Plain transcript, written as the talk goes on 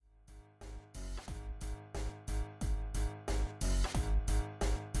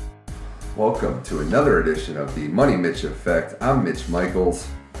Welcome to another edition of the Money Mitch Effect. I'm Mitch Michaels,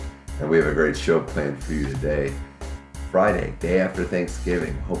 and we have a great show planned for you today. Friday, day after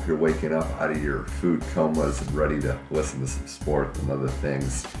Thanksgiving. Hope you're waking up out of your food comas and ready to listen to some sports and other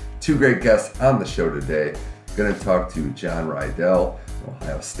things. Two great guests on the show today. Going to talk to John Rydell, an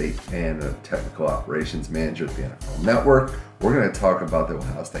Ohio State fan and a technical operations manager at the NFL Network. We're going to talk about the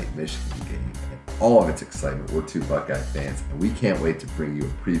Ohio State-Michigan game and all of its excitement. We're two Buckeye fans, and we can't wait to bring you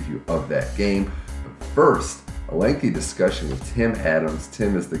a preview of that game. But first, a lengthy discussion with Tim Adams.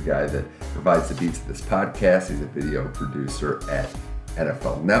 Tim is the guy that provides the beats of this podcast. He's a video producer at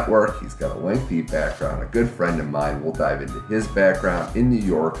NFL Network. He's got a lengthy background, a good friend of mine. We'll dive into his background in New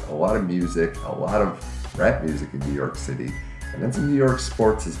York, a lot of music, a lot of rap music in New York City, and then some New York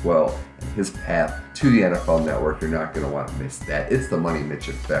sports as well, and his path to the NFL Network. You're not going to want to miss that. It's the Money Mitch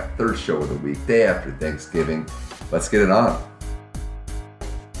Effect, third show of the week, day after Thanksgiving. Let's get it on.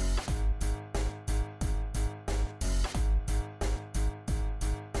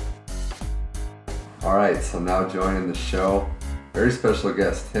 All right, so now joining the show, very special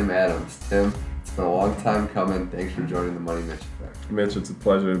guest, Tim Adams. Tim, it's been a long time coming. Thanks for joining the Money Mitch Effect. Mitch, it's a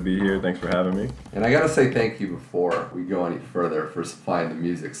pleasure to be here. Thanks for having me. And I got to say thank you before we go any further for supplying the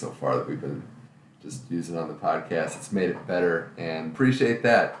music so far that we've been just using on the podcast. It's made it better, and appreciate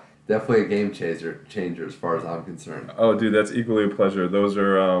that. Definitely a game changer as far as I'm concerned. Oh, dude, that's equally a pleasure. Those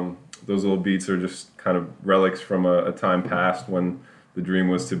little beats are just kind of relics from a time past when the dream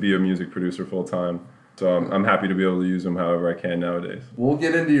was to be a music producer full time. So I'm happy to be able to use them however I can nowadays. We'll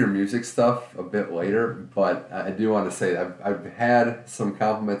get into your music stuff a bit later, but I do want to say I've had some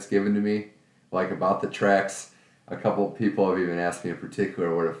compliments given to me, like about the tracks. A couple of people have even asked me in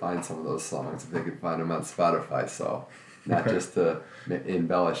particular where to find some of those songs, if they could find them on Spotify. So not just to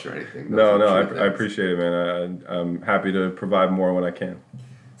embellish or anything. I appreciate it, man. I'm happy to provide more when I can.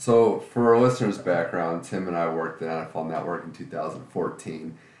 So for our listeners' background, Tim and I worked at NFL Network in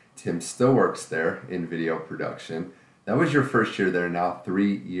 2014. Tim still works there in video production. That was your first year there, now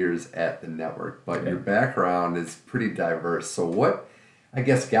 3 years at the network. But Your background is pretty diverse. So what, I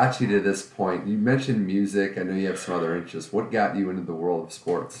guess, got you to this point? You mentioned music. I know you have some other interests. What got you into the world of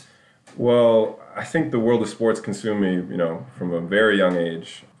sports? Well, I think the world of sports consumed me, from a very young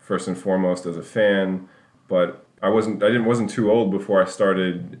age. First and foremost as a fan, but I wasn't too old before I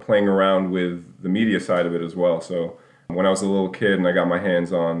started playing around with the media side of it as well. So when I was a little kid and I got my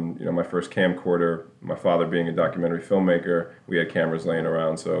hands on, my first camcorder, my father being a documentary filmmaker, we had cameras laying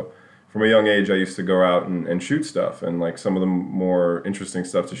around. So from a young age, I used to go out and shoot stuff. And like some of the more interesting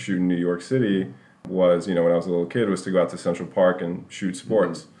stuff to shoot in New York City was, when I was a little kid, was to go out to Central Park and shoot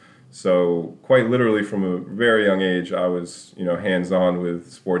sports. Mm-hmm. So quite literally from a very young age, I was, hands-on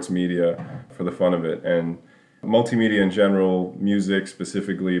with sports media for the fun of it. And multimedia in general, music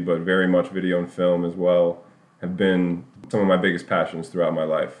specifically, but very much video and film as well, have been some of my biggest passions throughout my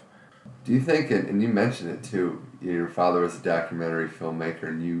life. Do you think, and you mentioned it too, your father was a documentary filmmaker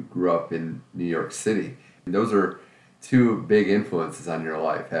and you grew up in New York City. And those are two big influences on your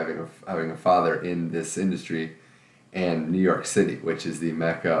life, having a father in this industry and New York City, which is the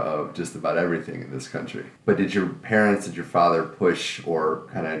mecca of just about everything in this country. But did your father push or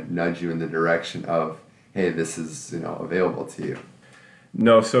kind of nudge you in the direction of, hey, this is, available to you?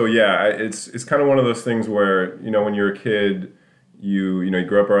 No, so yeah, it's kind of one of those things where, when you're a kid, you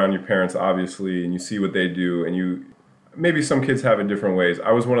grow up around your parents, obviously, and you see what they do, and maybe some kids have it different ways.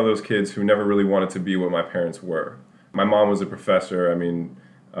 I was one of those kids who never really wanted to be what my parents were. My mom was a professor,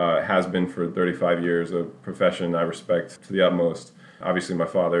 has been for 35 years, a profession I respect to the utmost. Obviously, my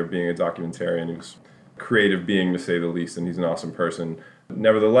father being a documentarian, he was a creative being to say the least, and he's an awesome person.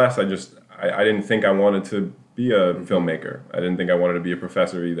 Nevertheless, I didn't think I wanted to be a filmmaker. I didn't think I wanted to be a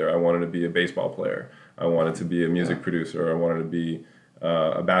professor either. I wanted to be a baseball player. I wanted to be a music producer. I wanted to be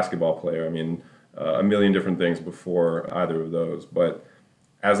a basketball player. A million different things before either of those. But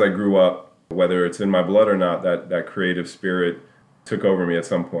as I grew up, whether it's in my blood or not, that creative spirit took over me at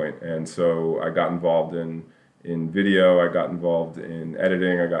some point. And so I got involved in video. I got involved in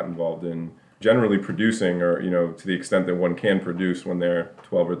editing. I got involved in generally producing, or, to the extent that one can produce when they're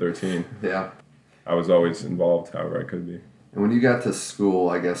 12 or 13. Yeah. I was always involved however I could be. And when you got to school,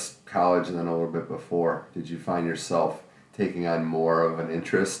 I guess college and then a little bit before, did you find yourself taking on more of an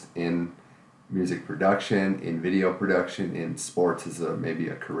interest in music production, in video production, in sports as maybe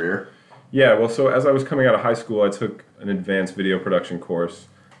a career? Yeah, well, so as I was coming out of high school, I took an advanced video production course,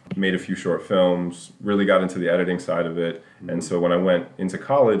 made a few short films, really got into the editing side of it. Mm-hmm. And so when I went into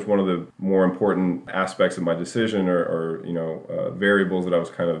college, one of the more important aspects of my decision or variables that I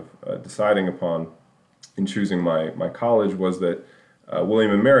was kind of deciding upon in choosing my college was that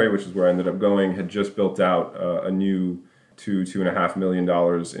William and Mary, which is where I ended up going, had just built out a new $2.5 million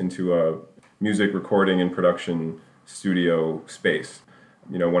into a music recording and production studio space.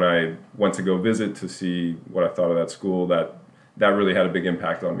 When I went to go visit to see what I thought of that school, that really had a big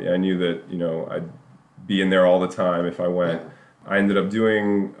impact on me. I knew that, I'd be in there all the time if I went. I ended up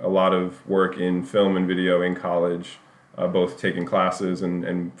doing a lot of work in film and video in college, both taking classes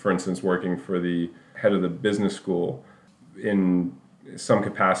and, for instance, working for the head of the business school in some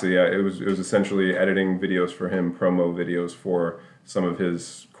capacity. It was essentially editing videos for him, promo videos for some of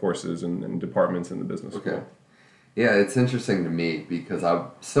his courses and departments in the business school. Yeah, it's interesting to me because I'm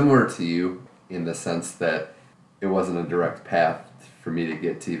similar to you in the sense that it wasn't a direct path for me to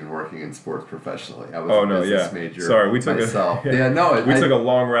get to even working in sports professionally. I was a business major. Sorry, we took myself. we took a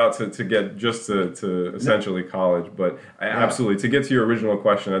long route to get just to essentially college. But absolutely, to get to your original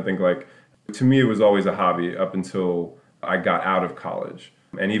question, I think to me it was always a hobby up until I got out of college.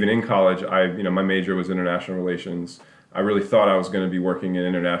 And even in college, my major was international relations. I really thought I was going to be working in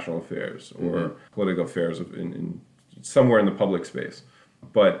international affairs or political affairs in somewhere in the public space.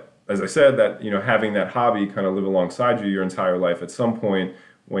 But as I said, that having that hobby kind of live alongside you your entire life, at some point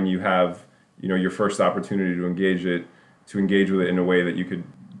when you have your first opportunity to engage with it in a way that you could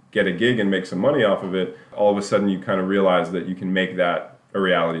get a gig and make some money off of it, all of a sudden you kind of realize that you can make that a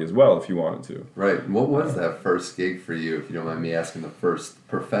reality as well if you wanted to. Right. What was that first gig for you, if you don't mind me asking, the first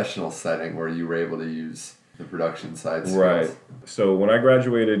professional setting where you were able to use the production side skills? Right. So when I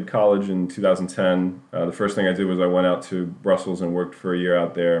graduated college in 2010, the first thing I did was I went out to Brussels and worked for a year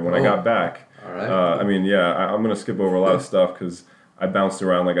out there. And when I got back, all right. I'm going to skip over a lot of stuff because I bounced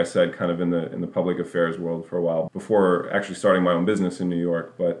around, like I said, kind of in the public affairs world for a while before actually starting my own business in New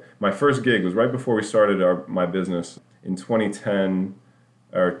York. But my first gig was right before we started my business in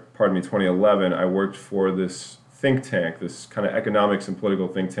 2011. I worked for this think tank, this kind of economics and political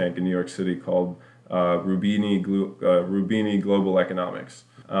think tank in New York City called Rubini Global Economics,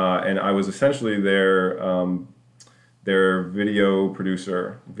 and I was essentially their video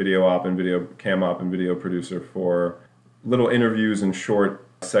producer, cam op and video producer for little interviews and short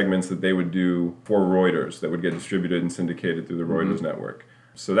segments that they would do for Reuters that would get distributed and syndicated through the Reuters network.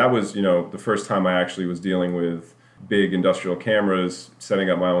 So that was the first time I actually was dealing with big industrial cameras, setting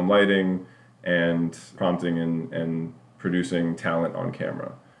up my own lighting, and prompting and producing talent on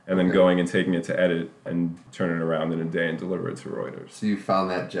camera. And then going and taking it to edit and turn it around in a day and deliver it to Reuters. So you found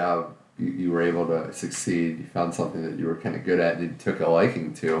that job, you were able to succeed, you found something that you were kind of good at and you took a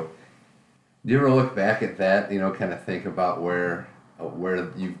liking to. Do you ever look back at that, kind of think about where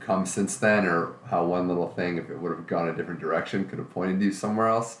you've come since then, or how one little thing, if it would have gone a different direction, could have pointed you somewhere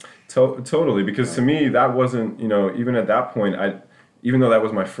else? Totally, because to me, that wasn't, even at that point, even though that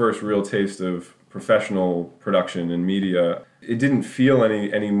was my first real taste of professional production and media, it didn't feel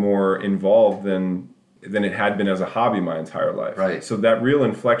any more involved than it had been as a hobby my entire life. Right. So that real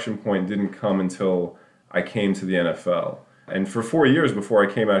inflection point didn't come until I came to the NFL. And for 4 years before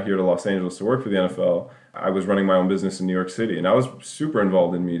I came out here to Los Angeles to work for the NFL, I was running my own business in New York City, and I was super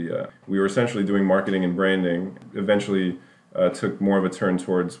involved in media. We were essentially doing marketing and branding, eventually took more of a turn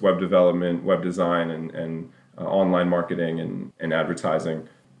towards web development, web design, and online marketing and advertising.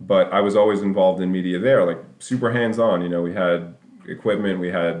 But I was always involved in media there, super hands-on. We had equipment, we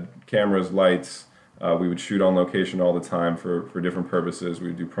had cameras, lights. We would shoot on location all the time for different purposes. We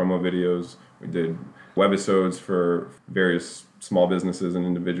would do promo videos. We did webisodes for various small businesses and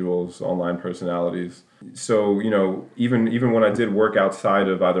individuals, online personalities. So, even when I did work outside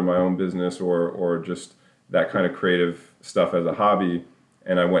of either my own business or just that kind of creative stuff as a hobby,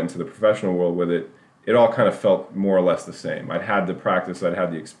 and I went into the professional world with it, it all kind of felt more or less the same. I'd had the practice, I'd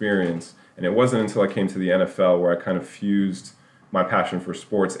had the experience, and it wasn't until I came to the NFL where I kind of fused my passion for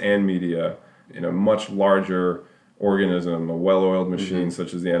sports and media in a much larger organism, a well-oiled machine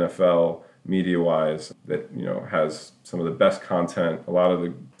such as the NFL, media-wise, that has some of the best content, a lot of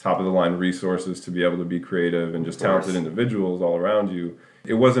the top-of-the-line resources to be able to be creative, and just talented individuals all around you.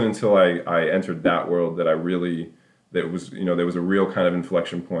 It wasn't until I entered that world that there was a real kind of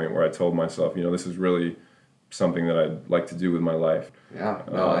inflection point where I told myself, this is really something that I'd like to do with my life. Yeah,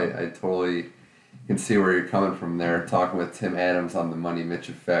 no, I totally can see where you're coming from there, talking with Tim Adams on the Money Mitch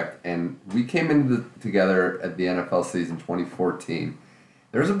Effect. And we came together at the NFL season 2014.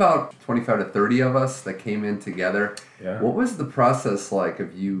 There's about 25 to 30 of us that came in together. Yeah. What was the process like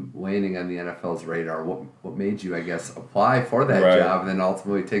of you landing on the NFL's radar? What made you, I guess, apply for that job and then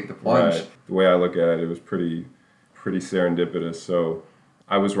ultimately take the plunge? Right. The way I look at it was pretty serendipitous. So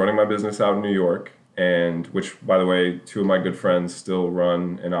I was running my business out in New York, and which, by the way, two of my good friends still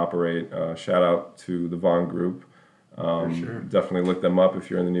run and operate. Shout out to the Vaughn Group. For sure. Definitely look them up if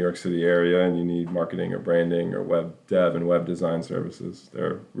you're in the New York City area and you need marketing or branding or web dev and web design services.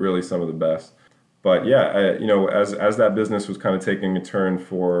 They're really some of the best. But yeah, as that business was kind of taking a turn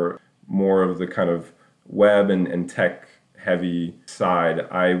for more of the kind of web and tech heavy side,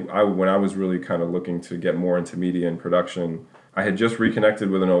 I when I was really kind of looking to get more into media and production, I had just reconnected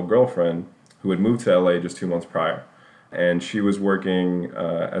with an old girlfriend who had moved to LA just 2 months prior. And she was working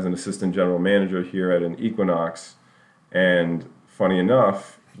as an assistant general manager here at an Equinox. And funny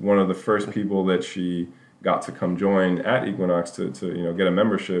enough, one of the first people that she got to come join at Equinox to get a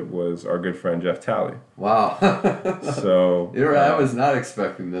membership was our good friend Jeff Talley. Wow. So I was not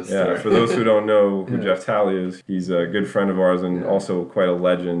expecting this. Yeah, for those who don't know who Jeff Talley is, he's a good friend of ours and also quite a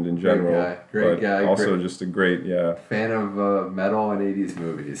legend in general. Great guy. Also just a great, fan of metal and 80s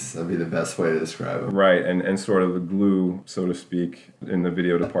movies. That'd be the best way to describe him. Right, and sort of the glue, so to speak, in the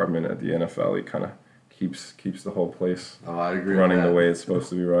video department at the NFL. He kind of keeps the whole place running the way it's supposed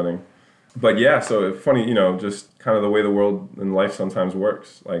to be running. But yeah, so funny, just kind of the way the world and life sometimes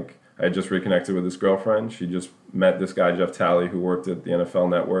works. Like, I had just reconnected with this girlfriend. She just met this guy, Jeff Talley, who worked at the NFL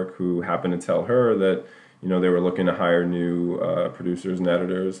Network, who happened to tell her that, they were looking to hire new producers and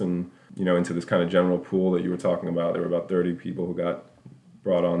editors and, into this kind of general pool that you were talking about. There were about 30 people who got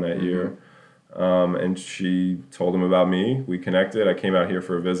brought on that year. And she told him about me. We connected. I came out here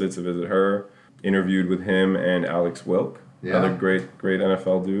for a visit to visit her, interviewed with him and Alex Wilk, another great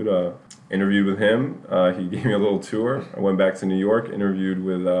NFL dude. Interviewed with him. He gave me a little tour. I went back to New York, interviewed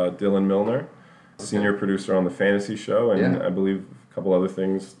with Dylan Milner, senior producer on the Fantasy Show, and I believe a couple other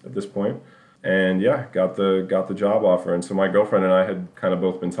things at this point. And got the job offer. And so my girlfriend and I had kind of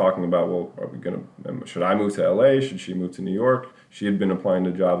both been talking about, well, should I move to LA? Should she move to New York? She had been applying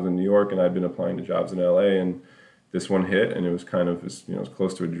to jobs in New York, and I'd been applying to jobs in LA. And this one hit, and it was kind of as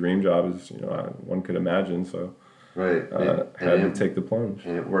close to a dream job as one could imagine. So. Right. Had to take the plunge.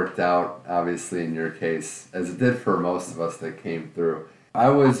 And it worked out, obviously, in your case, as it did for most of us that came through. I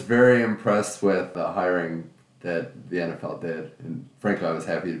was very impressed with the hiring that the NFL did. And frankly, I was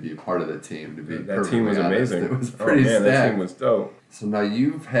happy to be a part of the team. That team was amazing. It was pretty stacked. That team was dope. So now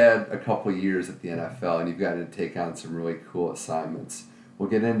you've had a couple years at the NFL, and you've gotten to take on some really cool assignments. We'll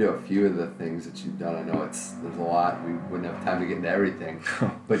get into a few of the things that you've done. I know there's a lot. We wouldn't have time to get into everything.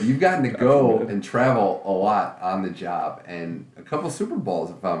 But you've gotten to go and travel a lot on the job. And a couple Super Bowls,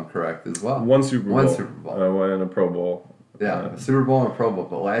 if I'm correct, as well. One Super Bowl. One Super Bowl. And a Pro Bowl. Yeah, a Super Bowl and a Pro Bowl.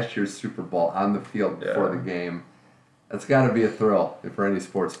 But last year's Super Bowl on the field before the game, that's got to be a thrill for any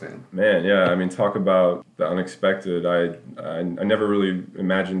sports fan. Man, yeah. I mean, talk about the unexpected. I never really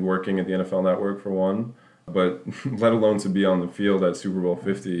imagined working at the NFL Network, for one. But let alone to be on the field at Super Bowl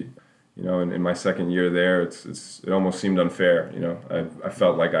 50, in my second year there, it almost seemed unfair. I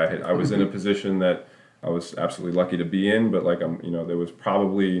felt like I was in a position that I was absolutely lucky to be in, but there was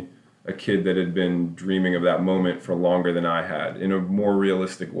probably a kid that had been dreaming of that moment for longer than I had, in a more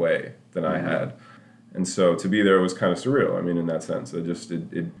realistic way than I had. And so to be there was kind of surreal. I mean, in that sense, it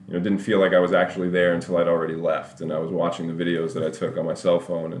didn't feel like I was actually there until I'd already left, and I was watching the videos that I took on my cell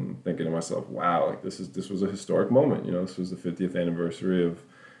phone and thinking to myself, "Wow, like this was a historic moment." This was the 50th anniversary of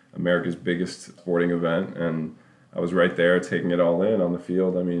America's biggest sporting event, and I was right there taking it all in on the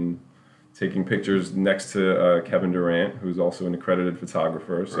field. I mean, taking pictures next to Kevin Durant, who's also an accredited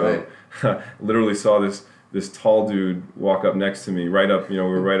photographer. So literally saw this tall dude walk up next to me, right up, we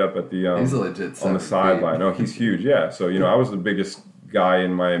were right up at the he's a legit on the sideline. Oh, he's huge, yeah. So, I was the biggest guy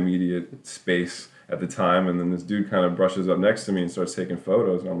in my immediate space at the time, and then this dude kind of brushes up next to me and starts taking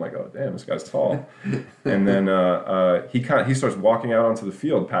photos, and I'm like, oh, damn, this guy's tall. And then he starts walking out onto the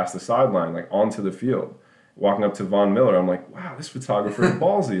field, past the sideline, like onto the field, walking up to Von Miller. I'm like, wow, this photographer is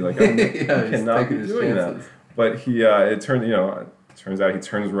ballsy. Like, I cannot be doing that. But turns out he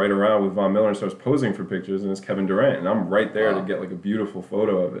turns right around with Von Miller and starts posing for pictures, and it's Kevin Durant, and I'm right there to get like a beautiful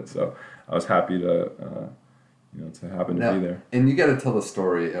photo of it. So I was happy to happen to be there. And you got to tell the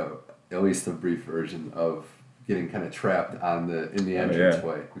story, at least a brief version of getting kind of trapped in the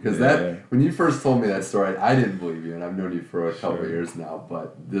entranceway, because when you first told me that story, I didn't believe you, and I've known you for a couple of years now.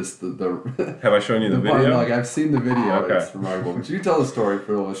 But have I shown you the video? I've seen the video. Okay. It's remarkable. But you tell the story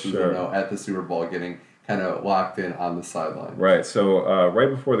for the listeners who know at the Super Bowl getting kind of locked in on the sideline. Right. So right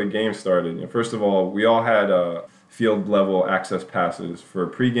before the game started, first of all, we all had field level access passes for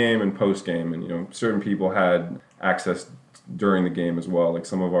pregame and postgame, and certain people had access during the game as well. Like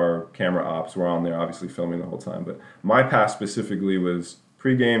some of our camera ops were on there, obviously filming the whole time. But my pass specifically was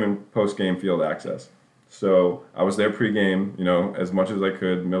pregame and postgame field access. So I was there pregame, as much as I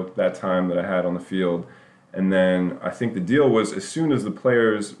could, milk that time that I had on the field. And then I think the deal was as soon as the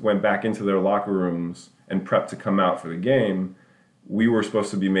players went back into their locker rooms and prepped to come out for the game, we were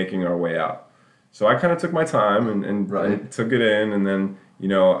supposed to be making our way out. So I kind of took my time and took it in, and then,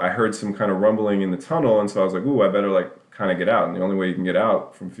 I heard some kind of rumbling in the tunnel, and so I was like, ooh, I better kind of get out. And the only way you can get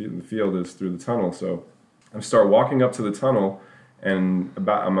out from the field is through the tunnel. So I start walking up to the tunnel, and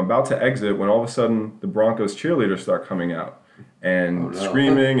I'm about to exit when all of a sudden the Broncos cheerleaders start coming out and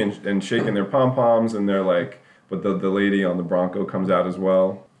screaming and shaking their pom-poms, and they're like, but the lady on the Bronco comes out as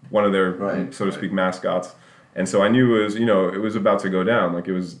well, one of their, so to speak, mascots. And so I knew it was, it was about to go down. Like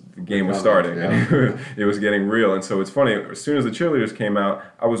the game was starting. And it was getting real. And so it's funny, as soon as the cheerleaders came out,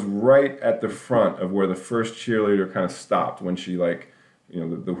 I was right at the front of where the first cheerleader kind of stopped when she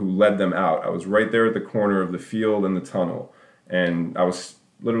who led them out. I was right there at the corner of the field and the tunnel. And I was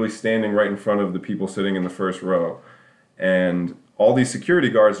literally standing right in front of the people sitting in the first row. And all these security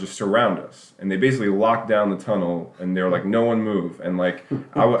guards just surround us, and they basically lock down the tunnel, and they're like, no one move. And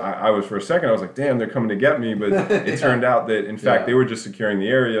I was, for a second, I was like, damn, they're coming to get me. But it turned out that, in fact, they were just securing the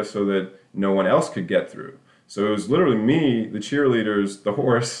area so that no one else could get through. So it was literally me, the cheerleaders, the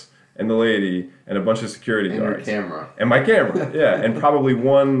horse, and the lady, and a bunch of security guards. And your camera. And my camera, yeah. And probably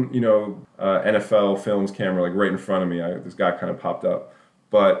one, NFL Films camera, right in front of me. This guy kind of popped up.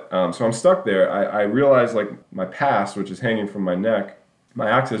 But, so I'm stuck there. I realized, my pass, which is hanging from my neck, my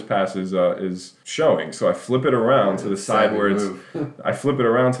access pass is showing. So I flip it around to the side where I flip it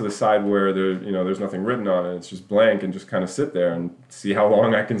around to the side where there's nothing written on it. It's just blank, and just kind of sit there and see how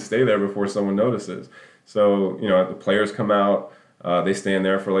long I can stay there before someone notices. So, the players come out, they stand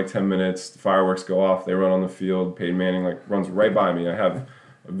there for 10 minutes, the fireworks go off, they run on the field, Peyton Manning runs right by me. I have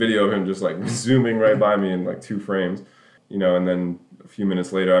a video of him just zooming right by me in 2 frames, and then a few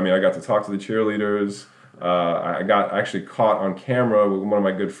minutes later, I got to talk to the cheerleaders. I got actually caught on camera. One of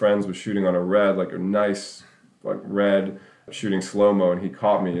my good friends was shooting on a red, a nice red, shooting slow-mo, and he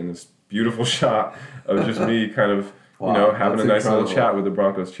caught me in this beautiful shot of just me kind of, having a nice little chat with the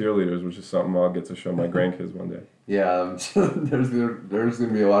Broncos cheerleaders, which is something I'll get to show my grandkids one day. Yeah, there's going to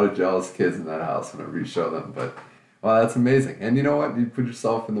be a lot of jealous kids in that house whenever you show them. But, wow, that's amazing. And you know what? You put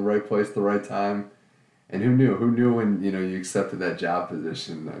yourself in the right place at the right time. And who knew? Who knew when you accepted that job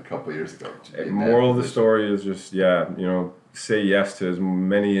position a couple of years ago? Moral of the story is just say yes to as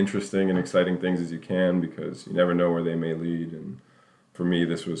many interesting and exciting things as you can, because you never know where they may lead. And for me,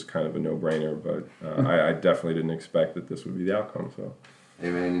 this was kind of a no-brainer, but I definitely didn't expect that this would be the outcome. So, hey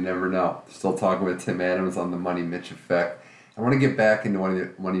man, you never know. Still talking with Tim Adams on the Money Mitch Effect. I want to get back into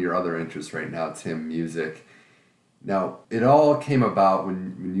one of your other interests right now, Tim, music. Now, it all came about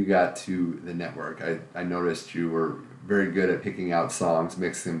when you got to the network. I noticed you were very good at picking out songs,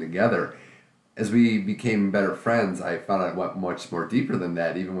 mixing them together. As we became better friends, I found out it went much more deeper than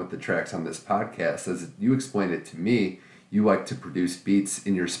that, even with the tracks on this podcast. As you explained it to me, you like to produce beats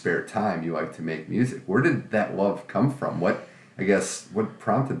in your spare time. You like to make music. Where did that love come from? What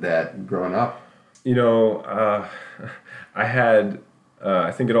prompted that growing up?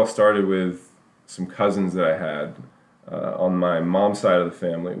 I think it all started with some cousins that I had on my mom's side of the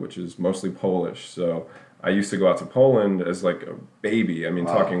family, which is mostly Polish. So I used to go out to Poland as a baby.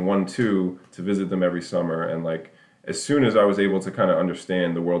 Talking 1-2 to visit them every summer. And as soon as I was able to kind of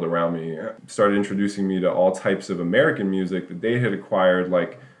understand the world around me, started introducing me to all types of American music that they had acquired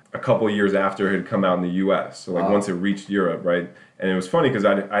a couple years after it had come out in the U.S. So once it reached Europe, right? And it was funny because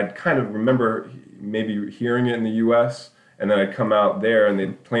I'd kind of remember maybe hearing it in the U.S., and then I'd come out there and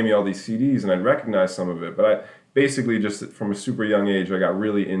they'd play me all these CDs and I'd recognize some of it. But I basically just from a super young age, I got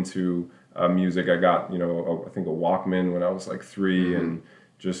really into music. I got, I think a Walkman when I was 3, mm-hmm. and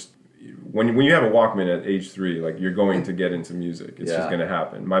just when you have a Walkman at age 3, you're going to get into music. It's just going to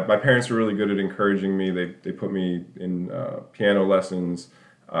happen. My parents were really good at encouraging me. They put me in piano lessons.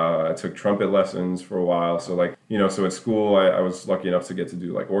 I took trumpet lessons for a while. So so at school I was lucky enough to get to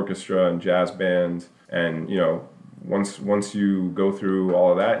do orchestra and jazz band. And, once you go through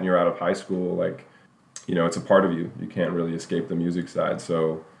all of that and you're out of high school, it's a part of you. You can't really escape the music side.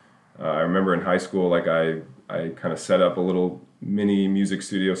 So I remember in high school, I kind of set up a little mini music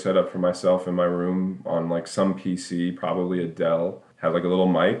studio set up for myself in my room on some PC, probably a Dell. Had a little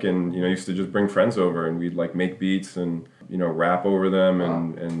mic, and used to just bring friends over, and we'd make beats and rap over them.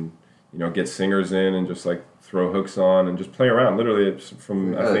 Wow. and get singers in and just throw hooks on and just play around. Literally, it's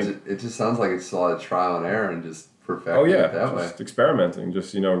from it just sounds like it's a lot of trial and error and just perfecting it that way. Just experimenting,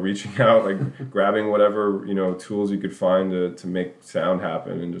 just reaching out, grabbing whatever tools you could find to make sound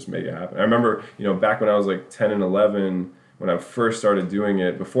happen and just make it happen. I remember back when I was 10 and 11, when I first started doing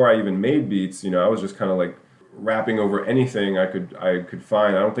it, before I even made beats, I was just kind of rapping over anything I could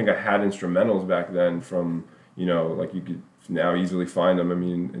find. I don't think I had instrumentals back then from, like you could now easily find them. I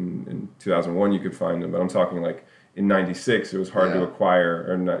mean, in 2001 you could find them, but I'm talking like in 96 it was hard to acquire,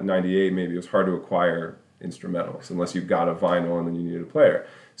 or 98 maybe, it was hard to acquire instrumentals unless you got a vinyl and then you needed a player.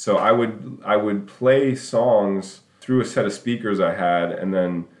 So I would play songs through a set of speakers I had and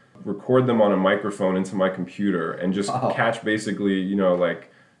then record them on a microphone into my computer and just catch basically,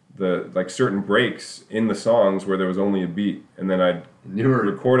 like certain breaks in the songs where there was only a beat, and then I'd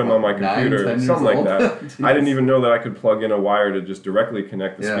record them on my computer, 9, 10 something like that. I didn't even know that I could plug in a wire to just directly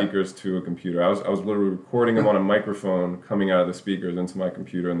connect the speakers to a computer. I was literally recording them on a microphone coming out of the speakers into my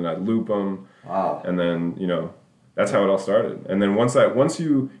computer, and then I'd loop them. Wow. And then, that's how it all started. And then once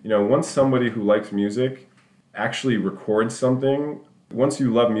somebody who likes music actually records something, once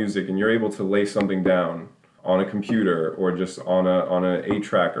you love music and you're able to lay something down on a computer or just on a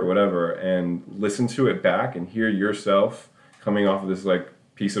 8-track or whatever and listen to it back and hear yourself coming off of this like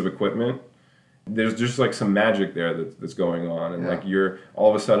piece of equipment, there's just like some magic there that's going on, and like you're all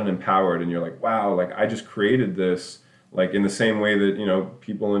of a sudden empowered and you're like, wow, like I just created this, like in the same way that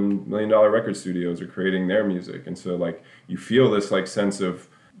people in $1 million record studios are creating their music. And so like you feel this like sense of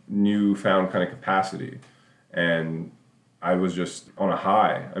newfound kind of capacity, and I was just on a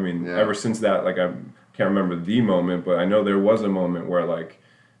high. I mean, ever since that, like I can't remember the moment, but I know there was a moment where like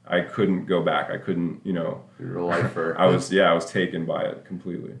I couldn't go back. I couldn't, You're a lifer. I was taken by it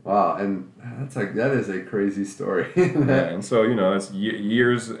completely. Wow, and that is a crazy story. And so that's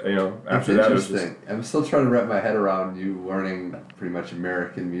years. After that, it was just, I'm still trying to wrap my head around you learning pretty much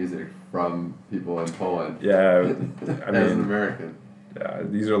American music from people in Poland. Yeah, as an American. Yeah,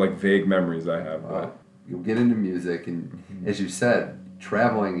 these are like vague memories I have. Wow. But you'll get into music, and as you said,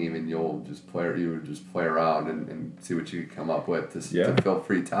 traveling even, you would just play around and see what you could come up with to fill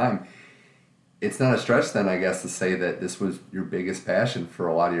free time. It's not a stretch then, I guess, to say that this was your biggest passion for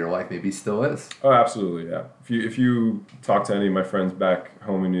a lot of your life. Maybe still is. Oh, absolutely, yeah. If you talk to any of my friends back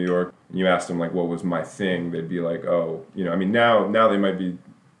home in New York and you ask them like what was my thing, they'd be like, oh, I mean now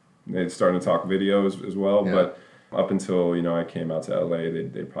they're starting to talk videos as well, but up until I came out to LA,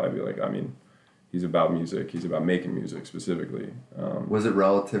 they'd probably be like, I mean, he's about music. He's about making music specifically. Was it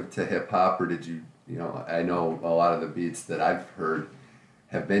relative to hip hop, or did you I know a lot of the beats that I've heard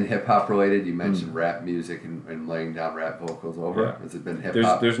have been hip hop related. You mentioned rap music and laying down rap vocals over. Yeah. Has it been hip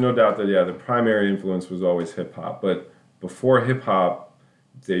hop? There's no doubt that the primary influence was always hip hop. But before hip hop,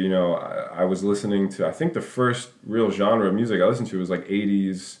 I was listening to, I think the first real genre of music I listened to was like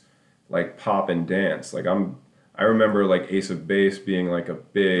 80s, like pop and dance. Like I remember like Ace of Base being like a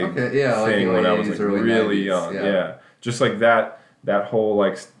big thing when I was like really 90s, young. Yeah. Just like that whole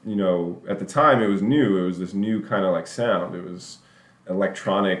like, at the time it was new. It was this new kind of like sound. It was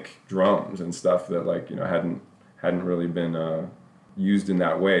electronic drums and stuff that like, hadn't really been used in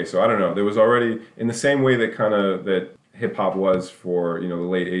that way. So I don't know. There was already, in the same way that hip hop was for, the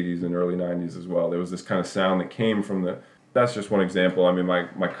late 80s and early 90s as well. There was this kind of sound that came from that's just one example. I mean,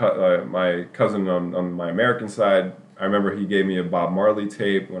 my cousin on my American side, I remember he gave me a Bob Marley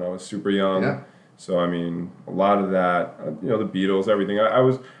tape when I was super young. Yeah. So I mean, a lot of that, the Beatles, everything.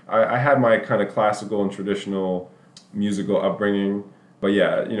 I had my kind of classical and traditional musical upbringing, but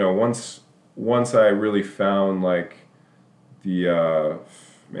yeah, once I really found like the I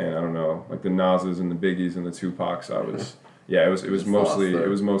don't know, like the Nas's and the Biggies and the Tupacs, it was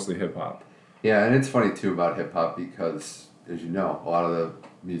mostly hip hop. Yeah, and it's funny too about hip hop because, as you know, a lot of the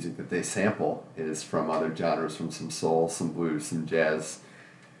music that they sample is from other genres, from some soul, some blues, some jazz,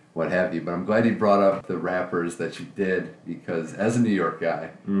 what have you. But I'm glad you brought up the rappers that you did, because as a New York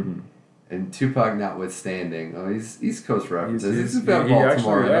guy, and Tupac notwithstanding, he's East Coast references. He's about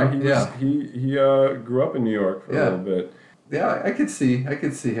Baltimore. He grew up in New York for a little bit. Yeah, I could see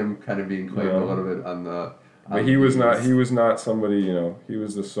him kind of being claimed a little bit on the. But he was not somebody, he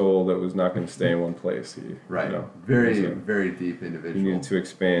was the soul that was not going to stay in one place. Very deep individual. He needed to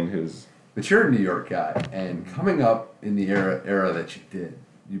expand his. But you're a New York guy, and coming up in the era that you did,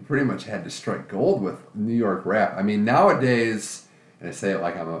 you pretty much had to strike gold with New York rap. I mean, nowadays, and I say it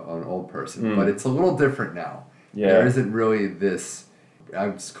like I'm an old person, but it's a little different now. Yeah. There isn't really this, I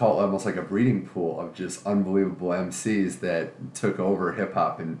would call it almost like a breeding pool of just unbelievable MCs that took over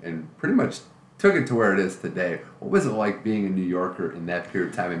hip-hop and pretty much took it to where it is today. What was it like being a New Yorker in that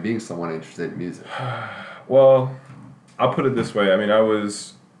period of time and being someone interested in music? Well, I'll put it this way. I mean, I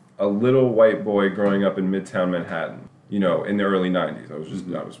was a little white boy growing up in Midtown Manhattan, in the early 90s.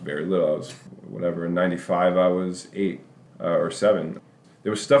 I was very little. I was, in 95 I was 8 or 7. There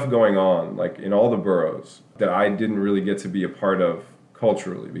was stuff going on, like, in all the boroughs that I didn't really get to be a part of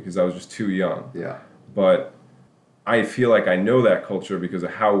culturally because I was just too young. Yeah. But I feel like I know that culture because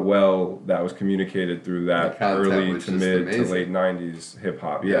of how well that was communicated through that early to mid to late 90s hip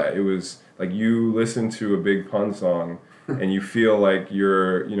hop. Yeah, it was like you listen to a Big Pun song and you feel like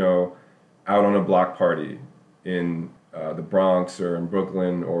you're, out on a block party in the Bronx or in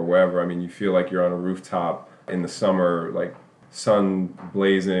Brooklyn or wherever. I mean, you feel like you're on a rooftop in the summer, like sun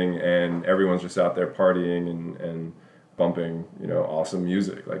blazing, and everyone's just out there partying and bumping, awesome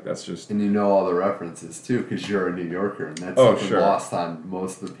music. Like that's just... And you know all the references too, because you're a New Yorker, and that's something lost on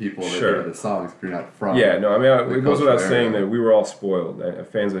most of the people that hear the songs if you're not from. Yeah, no, I mean, it goes without saying that we were all spoiled.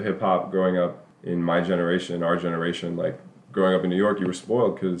 Fans of hip hop growing up in my generation, our generation, like growing up in New York, you were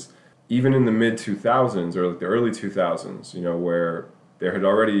spoiled because even in the mid 2000s or like the early 2000s, where there had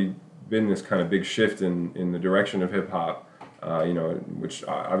already been this kind of big shift in the direction of hip hop, which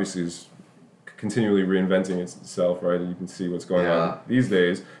obviously is continually reinventing itself, right? And you can see what's going on these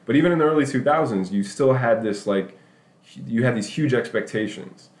days. But even in the early 2000s, you still had this you had these huge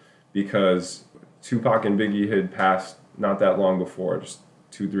expectations because Tupac and Biggie had passed not that long before, just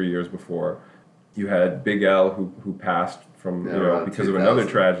 2-3 years before. You had Big L who passed from because of another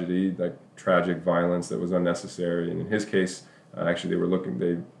tragedy, like tragic violence that was unnecessary. And in his case, actually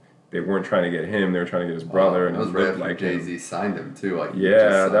they weren't trying to get him; they were trying to get his brother. And that was right after Jay-Z signed him too.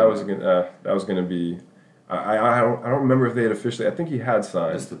 That was gonna be. I don't remember if they had officially. I think he had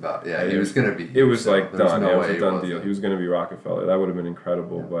signed. Just about. Yeah, he was gonna be. It was like done. It was a done deal. He was gonna be Rockefeller. That would have been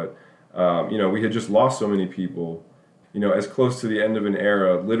incredible. Yeah. But we had just lost so many people. As close to the end of an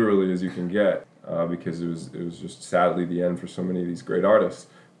era, literally, as you can get, because it was just sadly the end for so many of these great artists.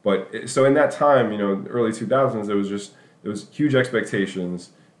 But so in that time, early 2000s, there was huge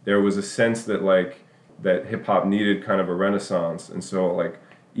expectations. There was a sense that that hip hop needed kind of a renaissance, and so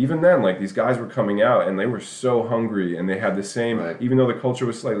even then these guys were coming out and they were so hungry and they had the same even though the culture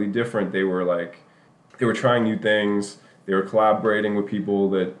was slightly different, they were trying new things. They were collaborating with people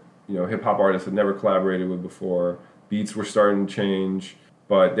that hip hop artists had never collaborated with before. Beats were starting to change,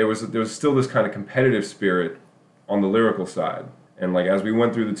 but there was still this kind of competitive spirit on the lyrical side. And as we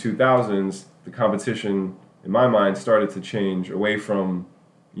went through the 2000s, the competition in my mind started to change away from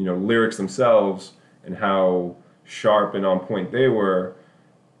lyrics themselves and how sharp and on point they were,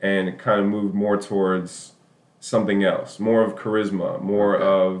 and it kind of moved more towards something else, more of charisma, more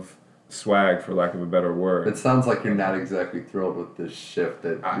of swag, for lack of a better word. It sounds like you're not exactly thrilled with this shift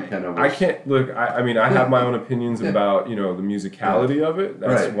that you kind of... I can't... Look, I mean, I have my own opinions about, the musicality of it.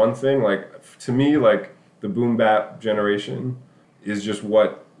 That's one thing. To me, the boom bap generation is just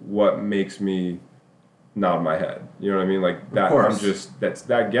what makes me nod my head. You know what I mean? That I'm just...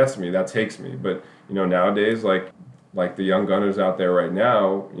 that gets me, that takes me. But, nowadays, like the young gunners out there right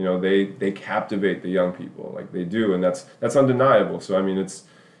now, they captivate the young people. They do, and that's undeniable. So, I mean, it's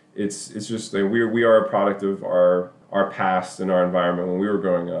just we are a product of our past and our environment when we were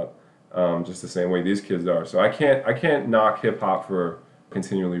growing up, just the same way these kids are. So I can't knock hip hop for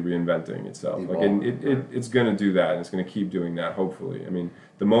continually reinventing itself. It's gonna do that, and it's gonna keep doing that. Hopefully, I mean,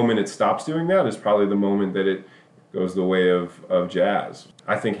 the moment it stops doing that is probably the moment that it goes the way of jazz.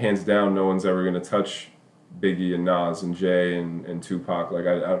 I think hands down, no one's ever gonna touch Biggie and Nas and Jay and Tupac.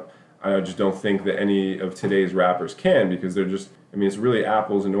 I just don't think that any of today's rappers can, because they're just... I mean, it's really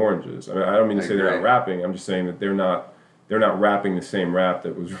apples and oranges. I mean, I don't mean to say they're not rapping. I'm just saying that they're not rapping the same rap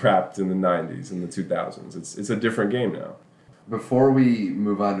that was rapped in the 90s and the 2000s. It's a different game now. Before we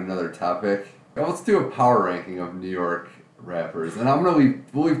move on to another topic, let's do a power ranking of New York rappers. And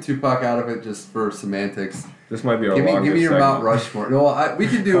we'll leave Tupac out of it just for semantics. This might be our longest Give me your segment. Mount Rushmore. No, we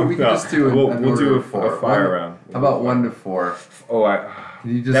can just do we'll do a fire round. How about 1 to 4?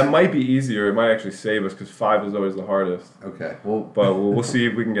 That might be easier. It might actually save us, because 5 is always the hardest. Okay. But we'll see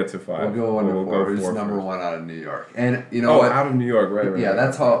if we can get to 5. We'll go 1 to 4. Who's number 1 out of New York? And what? Out of New York, right? Yeah,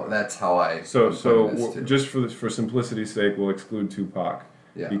 that's how I. So just for simplicity's sake, we'll exclude Tupac.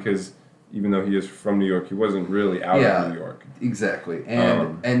 Yeah. Because even though he is from New York, he wasn't really out of New York. Exactly.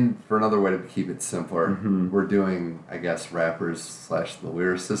 And for another way to keep it simpler, we're doing, I guess, rappers / the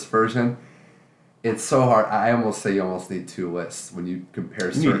lyricist version. It's so hard. I almost say you almost need 2 lists when you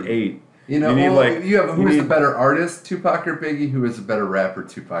compare. You need 8. Who's the better artist, Tupac or Biggie? Who is the better rapper,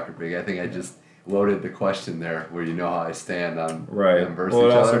 Tupac or Biggie? I think I just loaded the question there, where you know how I stand on them versus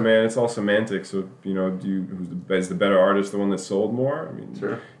each other. Man, it's all semantics. So is the better artist the one that sold more? I mean,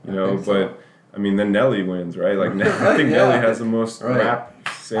 sure. But I mean, then Nelly wins, right? I think Nelly has the most rap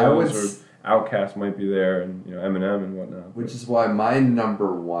sales, or Outkast might be there, and Eminem and whatnot. Which is why my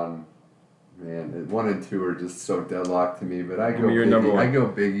number 1. Man, 1 and 2 are just so deadlocked to me, but I go Biggie. I go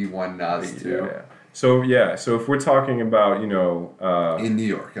Biggie 1, Nas 2. So yeah, so if we're talking about In New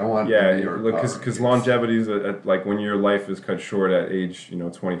York, I want yeah, New York because power rankings. longevity is like when your life is cut short at age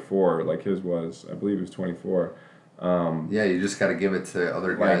 24, like his was, I believe it was 24. Yeah, you just got to give it to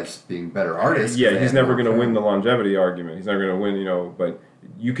other Like, guys being better artists. 'Cause yeah, they he's have never more going to win fame. the longevity argument. He's never going to win, but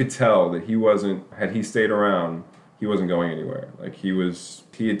you could tell that he wasn't, had he stayed around, he wasn't going anywhere. Like he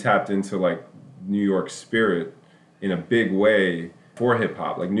had tapped into like New York spirit in a big way for hip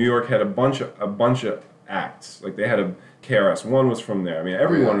hop. Like New York had a bunch of acts. Like they had a KRS-One was from there. I mean,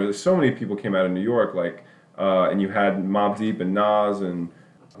 everyone, yeah. so many people came out of New York, like, and you had Mobb Deep and Nas and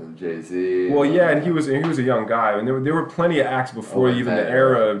And Jay-Z. well, yeah, and he was a young guy, and there were plenty of acts before in even the that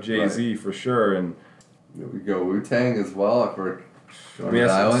era era, of Jay-Z for sure. And We go Wu-Tang as well. If we're I mean,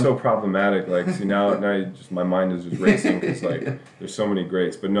 Island. it's so problematic. Like, see now my mind is just racing because like there's so many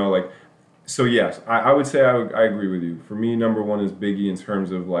greats. But no, like, so yes, I would say I agree with you. For me, number one is Biggie in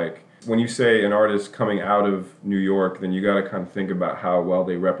terms of like when you say an artist coming out of New York, then you got to kind of think about how well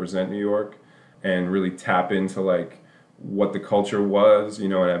they represent New York, and really tap into like what the culture was,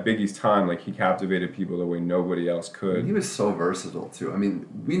 and at Biggie's time, like he captivated people the way nobody else could. He was so versatile too. I mean,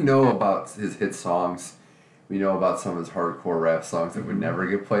 we know about his hit songs. We know about some of his hardcore rap songs that would never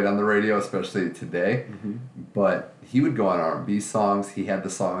get played on the radio, especially today. Mm-hmm. But he would go on R&B songs. He had the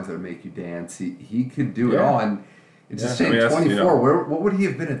songs that would make you dance. He could do it Yeah. all. And it's just saying, that's, 24. What would he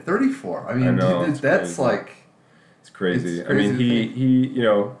have been at 34? I mean, I know, that's crazy. like It's crazy. It's I mean, crazy to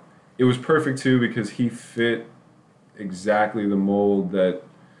he it was perfect too because he fit exactly the mold that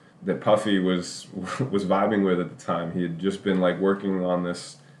Puffy was vibing with at the time. He had just been like working on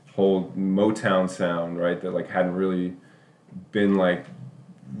this whole Motown sound, right? That like hadn't really been like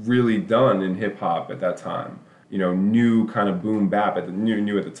really done in hip hop at that time. New kind of boom bap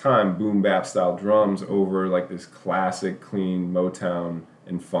new at the time, boom bap style drums over like this classic clean Motown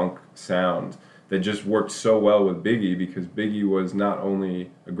and funk sound that just worked so well with Biggie because Biggie was not only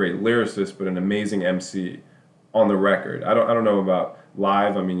a great lyricist but an amazing MC on the record. I don't know about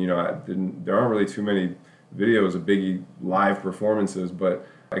live. I mean, there aren't really too many videos of Biggie live performances, but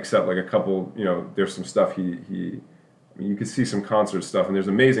except like a couple, there's some stuff I mean, you could see some concert stuff, and there's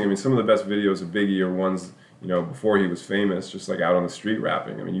amazing. I mean, some of the best videos of Biggie are ones, before he was famous, just like out on the street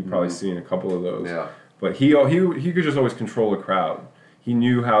rapping. I mean, you've probably seen a couple of those. Yeah. But he could just always control a crowd. He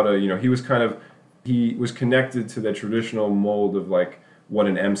knew how to, he was connected to the traditional mold of like what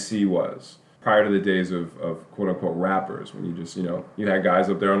an MC was prior to the days of quote unquote rappers, when you just, you had guys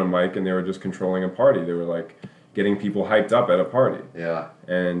up there on a mic and they were just controlling a party. They were like getting people hyped up at a party. Yeah.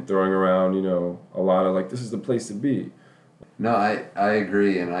 And throwing around, a lot of like, this is the place to be. No, I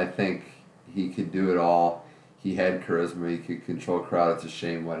agree, and I think he could do it all. He had charisma. He could control a crowd. It's a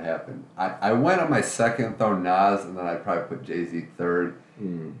shame what happened. I went on my second, though, Nas, and then I'd probably put Jay-Z third.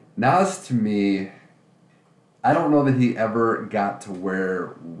 Nas, to me, I don't know that he ever got to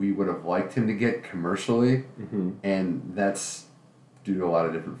where we would have liked him to get commercially, and that's due to a lot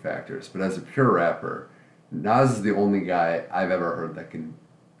of different factors. But as a pure rapper, Nas is the only guy I've ever heard that can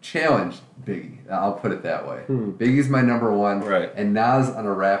challenge Biggie. I'll put it that way. Biggie's my number one, Right. and Nas on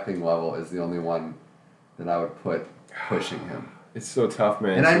a rapping level is the only one that I would put pushing him. It's so tough,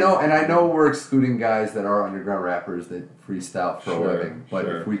 man. And I know we're excluding guys that are underground rappers that freestyle for a living. But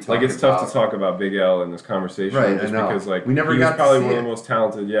if we talk like it's tough to talk about Big L in this conversation, Right, just I know. because like We never he got was probably to see one of it. the most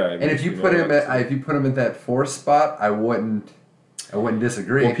talented. Yeah, And if you put him at that fourth spot, I wouldn't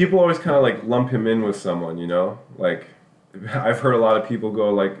disagree. well, people always kind of like lump him in with someone, like I've heard a lot of people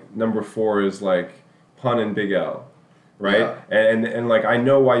go like number 4 is like Pun and Big L, right? Yeah. And like I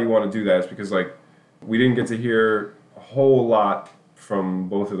know why you want to do that. It's because like we didn't get to hear a whole lot from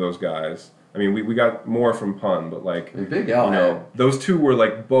both of those guys. I mean, we got more from Pun, but like And Big L those two were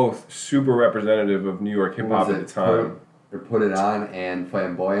like both super representative of New York hip hop at the time. Put It On and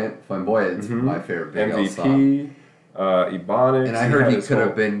Flamboyant. Flamboyant's my favorite Big L song. MVP, Ebonics. And I heard he had could his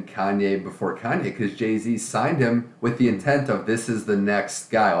have been Kanye before Kanye because Jay-Z signed him with the intent of this is the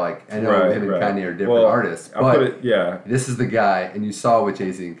next guy. Like, I know him and Kanye are different artists, but this is the guy. And you saw with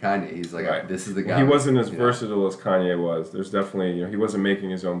Jay-Z and Kanye, he's like, this is the guy. He wasn't as versatile as Kanye was. There's definitely, he wasn't making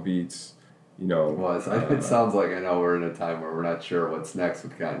his own beats. It sounds like I know we're in a time where we're not sure what's next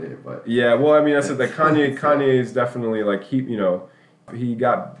with Kanye, but yeah. Well, I mean, I said that Kanye is definitely like he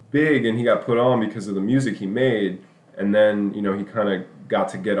got big and he got put on because of the music he made, and then he kind of got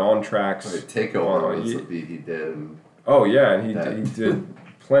to get on tracks. Takeover was the beat he did. And oh yeah, and he did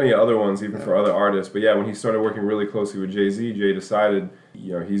plenty of other ones even for other artists. But yeah, when he started working really closely with Jay-Z, Jay decided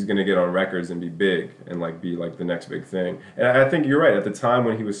he's gonna get on records and be big and like be like the next big thing. And I think you're right. At the time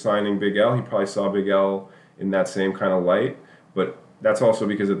when he was signing Big L, he probably saw Big L in that same kind of light. But that's also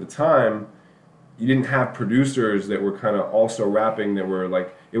because at the time, you didn't have producers that were kind of also rapping that were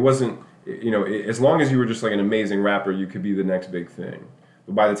like, it wasn't, as long as you were just like an amazing rapper, you could be the next big thing.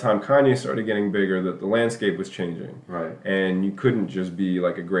 But by the time Kanye started getting bigger, the landscape was changing. Right. And you couldn't just be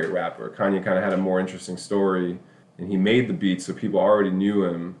like a great rapper. Kanye kind of had a more interesting story, and he made the beats so people already knew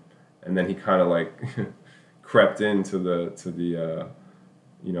him, and then he kind of like crept into to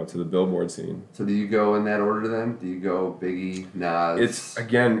the Billboard scene. So do you go in that order then? Do you go Biggie, Nas, It's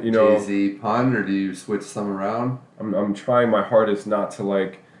again, Jay-Z, Pun, or do you switch some around? I'm trying my hardest not to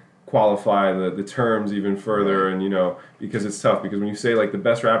like qualify the terms even further, and because it's tough, because when you say like the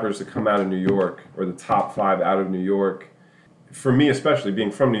best rappers to come out of New York or the top 5 out of New York, for me especially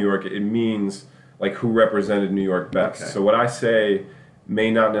being from New York, it means like who represented New York best. Okay. So what I say may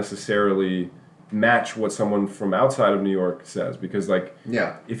not necessarily match what someone from outside of New York says, because like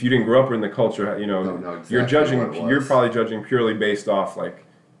if you didn't grow up in the culture, exactly you're probably judging purely based off like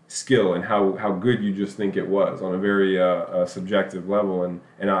skill and how good you just think it was on a very subjective level,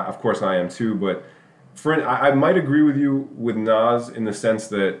 and of course I am too. But I might agree with you with Nas in the sense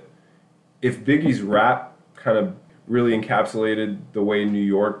that if Biggie's rap kind of really encapsulated the way New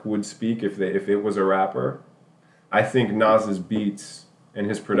York would speak if it was a rapper, I think Nas's beats and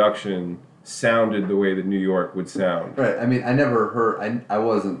his production sounded the way that New York would sound. Right. I mean, I never heard. I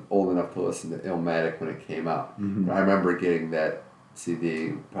wasn't old enough to listen to Illmatic when it came out. Mm-hmm. I remember getting that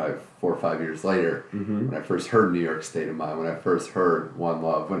CD probably 4 or 5 years later when I first heard New York State of Mind, when I first heard One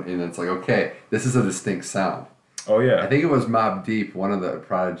Love, and it's like, okay, this is a distinct sound. Oh yeah. I think it was Mobb Deep, one of the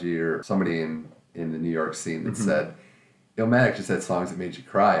Prodigy or somebody in the New York scene that said, Illmatic just had songs that made you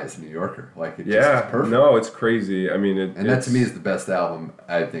cry as a New Yorker. Like it just is perfect. No, it's crazy. I mean, that to me is the best album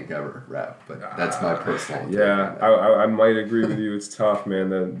I think ever rap. But that's my personal. Yeah, I might agree with you. It's tough, man.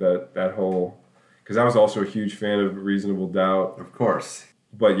 That whole, because I was also a huge fan of Reasonable Doubt. Of course.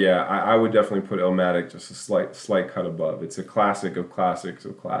 But yeah, I would definitely put Illmatic just a slight cut above. It's a classic of classics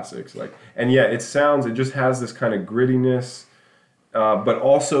of classics. Like, and yeah, it just has this kind of grittiness. But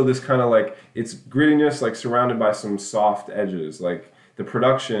also this kind of like, it's grittiness like surrounded by some soft edges. Like the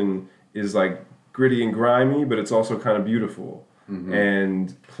production is like gritty and grimy, but it's also kind of beautiful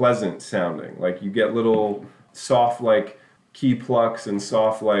and pleasant sounding. Like you get little soft like key plucks and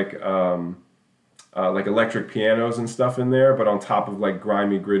soft like electric pianos and stuff in there, but on top of like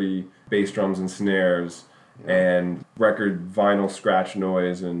grimy, gritty bass drums and snares and record vinyl scratch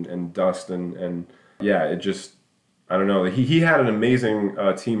noise and dust and yeah, it just, I don't know. He had an amazing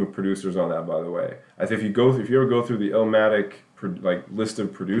team of producers on that, by the way. I think if you ever go through the Illmatic list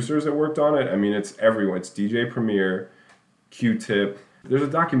of producers that worked on it, I mean, it's everyone. It's DJ Premier, Q-Tip. There's a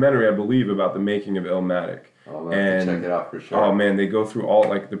documentary, I believe, about the making of Illmatic. Oh, I'll have to check it out for sure. Oh man, they go through all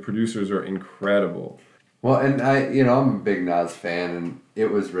the producers are incredible. Well, and I'm a big Nas fan, and It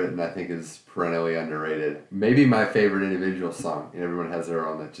Was Written, I think, is perennially underrated. Maybe my favorite individual song. Everyone has their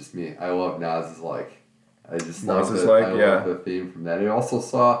own. That's just me. I love Nas's I just love the theme from that. I also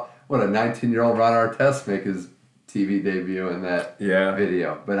saw, a 19-year-old Ron Artest make his TV debut in that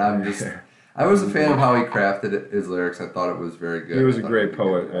video. But I was a fan of how he crafted his lyrics. I thought it was very good. He was a great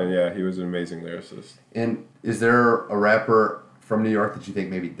poet, and he was an amazing lyricist. And is there a rapper from New York that you think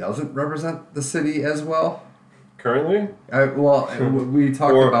maybe doesn't represent the city as well? Currently? We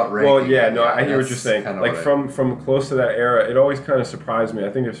talked about ranking. Well, yeah, no, I hear what you're saying. Like from close to that era, it always kind of surprised me. I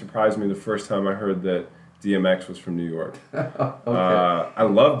think it surprised me the first time I heard that DMX was from New York. Okay. I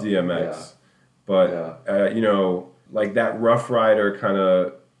love DMX, but like that Rough Rider kind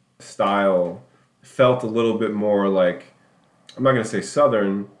of style felt a little bit more like, I'm not gonna say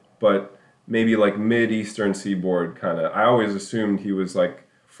Southern, but maybe like mid-Eastern Seaboard kind of. I always assumed he was like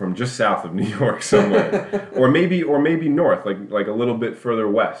from just south of New York somewhere, or maybe north, like a little bit further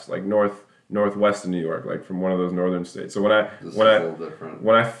west, like northwest of New York, like from one of those northern states. So when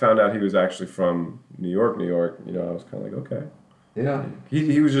I found out he was actually from New York, I was kind of like, okay. Yeah.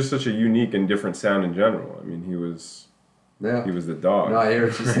 He was just such a unique and different sound in general. I mean, he was the dog. No, I hear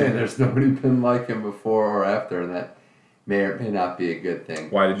what you're saying. There's nobody been like him before or after, and that may or may not be a good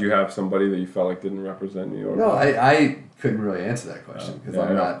thing. Why did you have somebody that you felt like didn't represent New York? No, I couldn't really answer that question because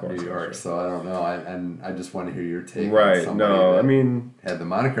I'm not New York, so I don't know. I just want to hear your take on somebody had the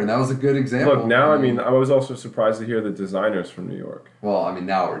moniker, and that was a good example. Look, now, I was also surprised to hear the designers from New York. Well,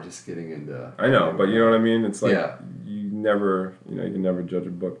 now we're just getting into... I know, but you know what I mean? It's like you can never judge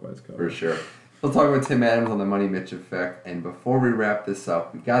a book by its cover. For sure. We'll talk about Tim Adams on the Money Mitch effect, and before we wrap this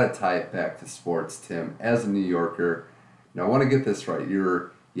up, we got to tie it back to sports, Tim. As a New Yorker, now I want to get this right.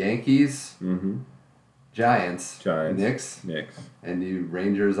 You're Yankees, Giants, Knicks, and you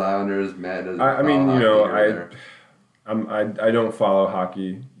Rangers, Islanders, Mad. I don't follow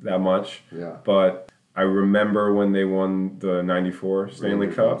hockey that much, Yeah. but I remember when they won the '94 Stanley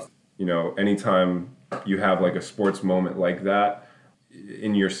Cup. You know, anytime you have like a sports moment like that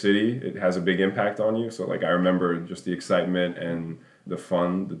in your city, it has a big impact on you. So like I remember just the excitement and the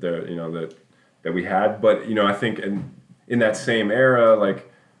fun that there, you know, that we had. But you know, I think in that same era,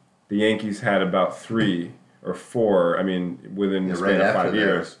 like the Yankees had about 3 or 4. I mean, within the span of 5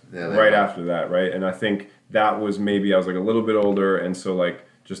 years, right after that, right? And I think that was maybe I was like a little bit older, and so like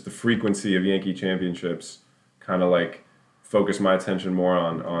just the frequency of Yankee championships kind of like focused my attention more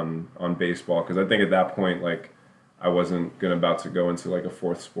on baseball, because I think at that point like I wasn't about to go into like a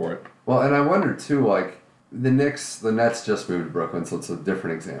fourth sport. Well, and I wonder too, like the Nets just moved to Brooklyn, so it's a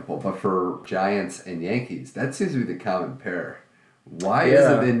different example. But for Giants and Yankees, that seems to be the common pair. Why is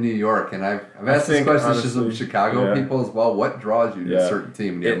it in New York? And I've asked this question to some Chicago people as well. What draws you to a certain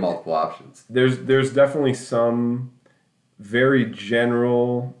team when you have multiple options? There's definitely some very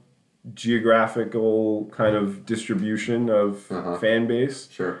general geographical kind of distribution of fan base.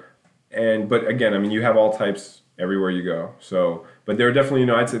 Sure. But again, I mean, you have all types everywhere you go. So, but there are definitely, you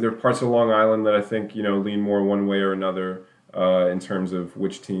know, I'd say there are parts of Long Island that I think, you know, lean more one way or another in terms of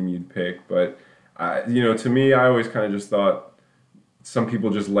which team you'd pick. But, you know, to me, I always kind of just thought some people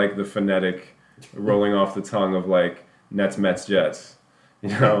just like the phonetic rolling off the tongue of like Nets, Mets, Jets. You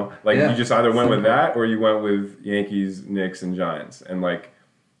know, like you just either went with that or you went with Yankees, Knicks, and Giants. And like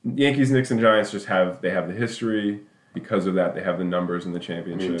Yankees, Knicks, and Giants just have the history. Because of that, they have the numbers and the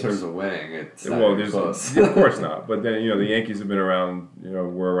championships. I mean, in terms of winning, it's not even close. Of course not. But then, you know, the Yankees have been around, you know,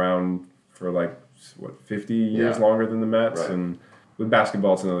 were around for like, 50 years longer than the Mets. Right. And with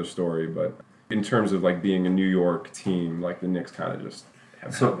basketball, it's another story. But in terms of like being a New York team, like the Knicks kind of just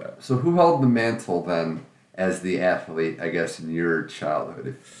have had that. So who held the mantle then as the athlete, I guess, in your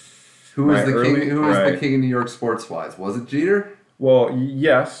childhood? Who was the king? Who was the king of New York sports-wise? Was it Jeter? Well,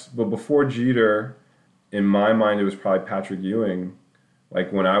 yes, but before Jeter, in my mind, it was probably Patrick Ewing.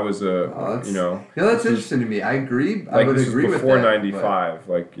 Like when I was you know. Yeah, that's interesting to me. I agree. I would agree with that. Before '95,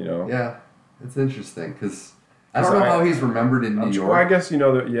 like, you know. Yeah, it's interesting because I don't know how he's remembered in New York. Well, I guess, you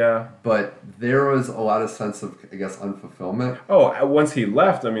know, that, But there was a lot of sense of, I guess, unfulfillment. Oh, once he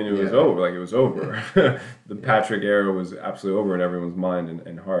left, I mean, it was over. Like, it was over. The Patrick era was absolutely over in everyone's mind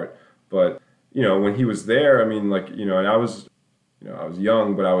and heart. But, you know, when he was there, I mean, like, you know, and I was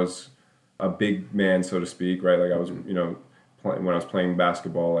young, but I was a big man, so to speak, right? Like I was, you know, when I was playing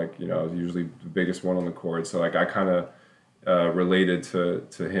basketball, like, you know, I was usually the biggest one on the court. So like I kind of related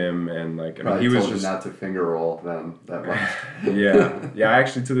to him, and like I mean, he was just not to finger roll then that much. yeah.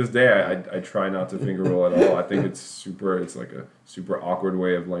 Actually, to this day, I try not to finger roll at all. I think it's like a super awkward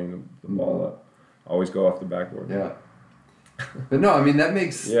way of laying the ball up. Always go off the backboard. Yeah. But no, I mean that does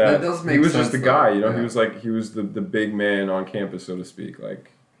make sense. He was just the guy, you know. Yeah. He was the big man on campus, so to speak.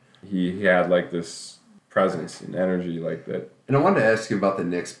 Like he had like this presence and energy like that. And I wanted to ask you about the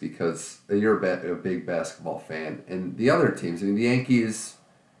Knicks because you're a big basketball fan, and the other teams. I mean, the Yankees,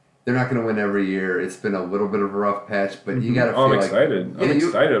 they're not going to win every year. It's been a little bit of a rough patch, but you got to feel I'm excited. I'm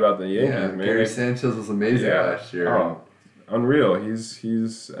excited about the Yankees, man. Gary Sanchez was amazing last year. Oh, unreal.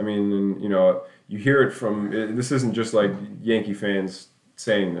 He's. I mean, you know, you hear it from. This isn't just like Yankee fans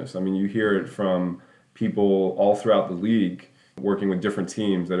saying this. I mean, you hear it from people all throughout the league working with different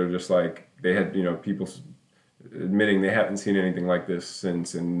teams that are just like they had, you know, people admitting they haven't seen anything like this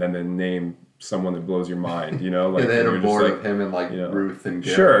since, and then they name someone that blows your mind, you know, like they had a board of him and like, you know, Ruth and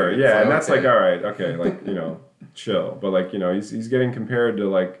Gary. Sure, yeah, and that's like, all right, okay, like, you know, chill, but like, you know, he's getting compared to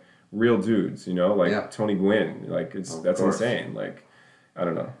like real dudes, you know, like Tony Gwynn, like that's insane, like I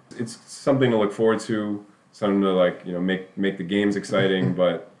don't know, it's something to look forward to, something to like, you know, make the games exciting,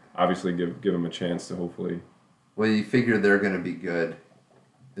 but obviously give them a chance to hopefully. Well, you figure they're going to be good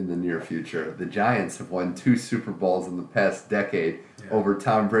in the near future. The Giants have won 2 Super Bowls in the past decade over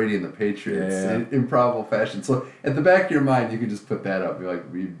Tom Brady and the Patriots in improbable fashion. So at the back of your mind, you can just put that up. Be like,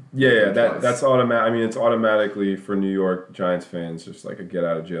 that's automatic. I mean, it's automatically for New York Giants fans just like a get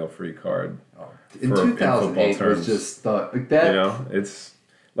out of jail free card. In 2008 was just like that. You know, it's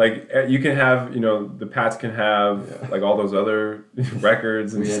like you can have, you know, the Pats can have like all those other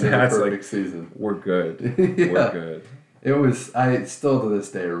records and stats. Like season. We're good. We're good. It was. I still to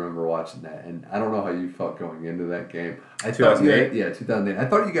this day remember watching that, and I don't know how you felt going into that game. 2008. 2008. I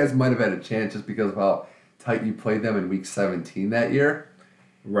thought you guys might have had a chance just because of how tight you played them in Week 17 that year.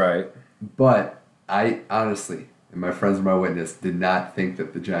 Right. But I honestly, and my friends are my witness, did not think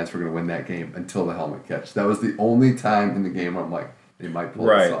that the Giants were going to win that game until the helmet catch. That was the only time in the game where I'm like, they might pull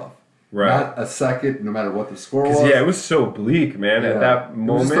this off. Right. Not a second, no matter what the score was. Yeah, it was so bleak, man. At that moment,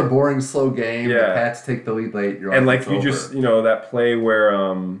 it was just a boring, slow game. Yeah. The Pats take the lead late. And like you just, that play where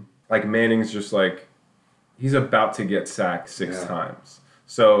like Manning's just like he's about to get sacked 6 times.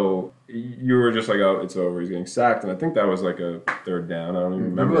 So you were just like, oh, it's over. He's getting sacked, and I think that was like a 3rd down. I don't even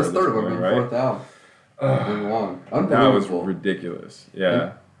remember. It was at this 3rd, point, it was right? 4th down. Long. That was ridiculous.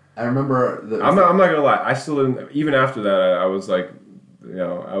 Yeah. I remember. I'm not gonna lie. I still didn't. Even after that, I was like,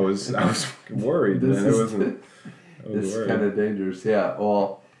 I was worried. Man. It wasn't. This is kind of dangerous. Yeah.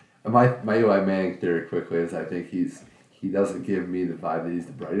 Well, my Eli Manning theory quickly is I think he doesn't give me the vibe that he's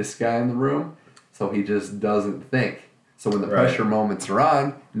the brightest guy in the room, so he just doesn't think. So when the pressure moments are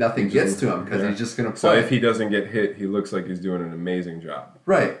on, nothing gets to him because he's just going to play. So if he doesn't get hit, he looks like he's doing an amazing job.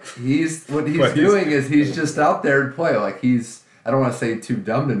 Right. He's doing is he's just out there to play. Like I don't want to say too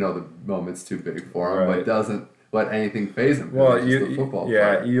dumb to know the moment's too big for him, but doesn't let anything faze him. Well, he's just a football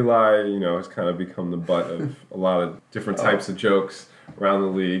player. Eli, has kind of become the butt of a lot of different types of jokes around the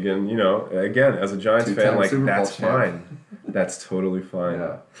league, and again, as a Giants fan, like that's fine. That's totally fine.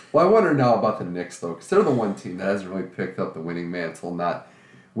 Yeah. Well, I wonder now about the Knicks though, because they're the one team that hasn't really picked up the winning mantle, not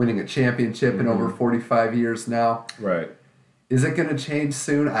winning a championship in over 45 years now. Right. Is it going to change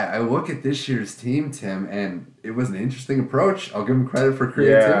soon? I look at this year's team, Tim, and it was an interesting approach. I'll give them credit for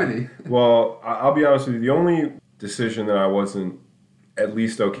creativity. Yeah. Well, I'll be honest with you. The only decision that I wasn't at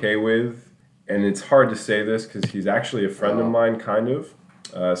least okay with, and it's hard to say this because he's actually a friend of mine, kind of.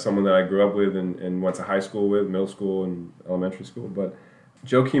 Someone that I grew up with and went to high school with, middle school and elementary school. But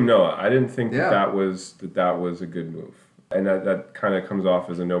Joakim Noah, I didn't think that was a good move. And that kind of comes off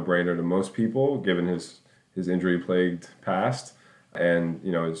as a no-brainer to most people, given his injury-plagued past. And,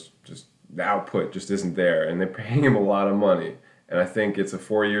 it's just the output just isn't there. And they're paying him a lot of money. And I think it's a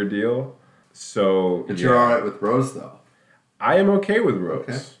 4-year deal. So But you're all right with Rose, though? I am okay with Rose.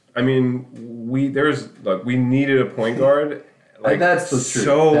 Okay. I mean, we needed a point guard. That's the truth.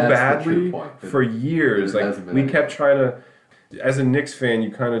 So badly for years. We kept trying to, as a Knicks fan,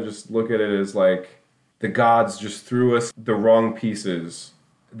 you kind of just look at it as like the gods just threw us the wrong pieces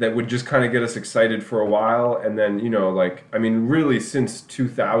that would just kind of get us excited for a while. And then, really since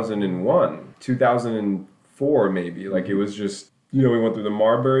 2001, 2004 maybe, it was just, we went through the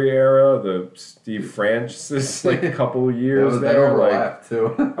Marbury era, the Steve Francis, couple of years that overlap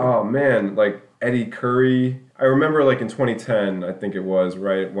too. Oh man, Eddie Curry. I remember in 2010, I think it was,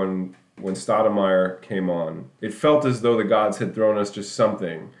 right, when Stoudemire came on. It felt as though the gods had thrown us just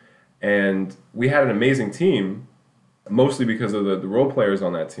something. And we had an amazing team, mostly because of the role players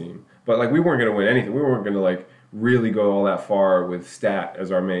on that team. But we weren't going to win anything. We weren't going to really go all that far with Stat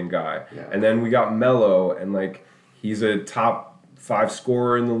as our main guy. Yeah. And then we got Melo, and he's a top 5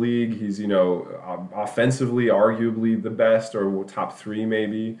 scorer in the league. He's, offensively arguably the best, or top 3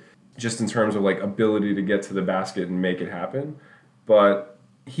 maybe, just in terms of ability to get to the basket and make it happen. But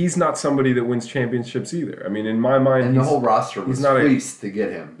he's not somebody that wins championships either. I mean, in my mind, and the whole roster was fleeced to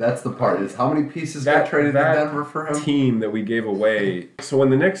get him. That's the part, is how many pieces got traded to Denver for him? Team that we gave away. So when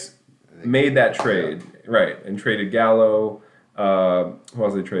the Knicks made that trade, right, and traded Gallo, who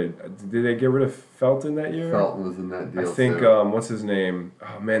else they traded? Did they get rid of Felton that year? Felton was in that deal, I think, what's his name?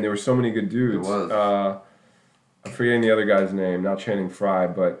 Oh man, there were so many good dudes. It was. I'm forgetting the other guy's name, not Channing Frye,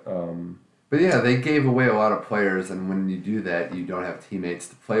 but... But yeah, they gave away a lot of players, and when you do that, you don't have teammates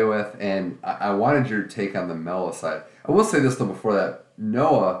to play with. And I wanted your take on the Melo side. I will say this, though, before that.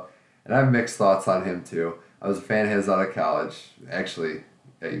 Noah, and I have mixed thoughts on him, too. I was a fan of his out of college. Actually,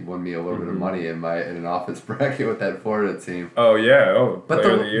 he won me a little bit of money in an office bracket with that Florida team. Oh, yeah. Player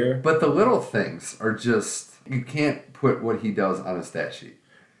of the year. But the little things are just... You can't put what he does on a stat sheet.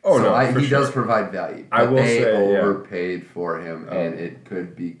 Oh, so no, he does provide value. But they overpaid for him, and it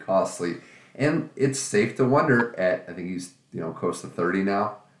could be costly. And it's safe to wonder I think he's, close to 30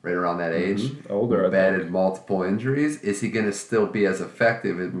 now, right around that age. Older, batted multiple injuries. Is he going to still be as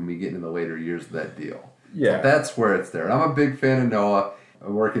effective when we get into the later years of that deal? Yeah. So that's where it's there. And I'm a big fan of Noah. I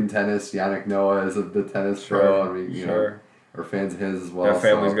work in tennis. Yannick Noah is the tennis pro. I mean, we're fans of his as well. That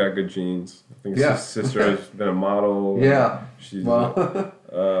family's got good genes. I think his sister has been a model. Yeah. She's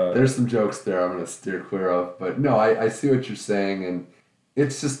there's some jokes there I'm going to steer clear of. But no, I see what you're saying, and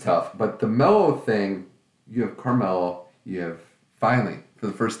it's just tough. But the Melo thing, you have Carmelo, you have finally, for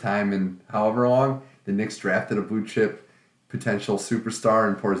the first time in however long, the Knicks drafted a blue chip potential superstar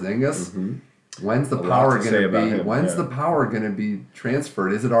in Porzingis. Mm-hmm. When's the power going to be? When's the power going to be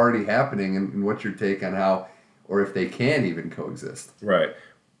transferred? Is it already happening? And what's your take on how, or if they can even coexist? Right.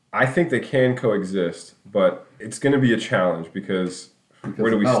 I think they can coexist, but it's going to be a challenge because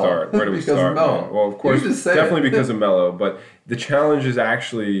where do we start? Where do we start? Well, of course, definitely because of Melo. But the challenge is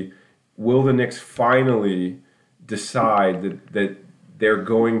actually will the Knicks finally decide that they're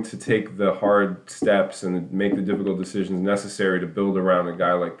going to take the hard steps and make the difficult decisions necessary to build around a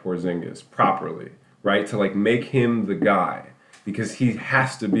guy like Porzingis properly, right? To like make him the guy, because he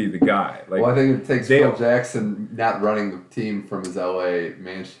has to be the guy. Like, well, I think it takes Phil Jackson not running the team from his LA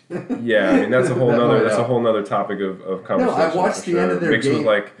mansion. Yeah, I mean that's a whole nother topic of conversation. No, I watched the end of their mixed game. with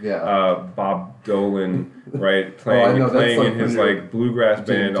like Bob Dolan, right, playing in his like bluegrass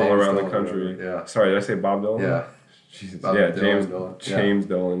band all around the country. Yeah. Sorry, did I say Bob Dolan? Yeah. Jesus. James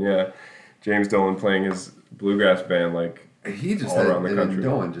Dolan. Yeah, James Dolan playing his bluegrass band like he just all around the country.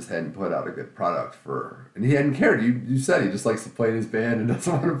 Dolan just hadn't put out a good product and he hadn't cared. You said he just likes to play in his band and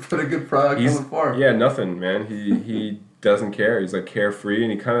doesn't want to put a good product on the floor. Yeah, nothing, man. He doesn't care. He's like carefree,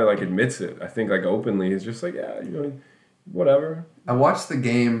 and he kind of like admits it. I think like openly, he's just like, yeah, whatever. I watched the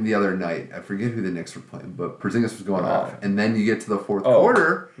game the other night. I forget who the Knicks were playing, but Porzingis was going off, and then you get to the fourth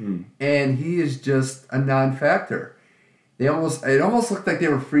quarter, and he is just a non-factor. It almost looked like they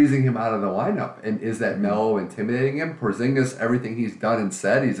were freezing him out of the lineup. And is that Melo intimidating him? Porzingis, everything he's done and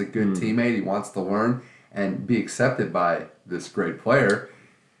said, he's a good teammate. He wants to learn and be accepted by this great player.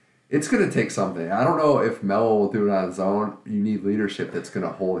 It's going to take something. I don't know if Melo will do it on his own. You need leadership that's going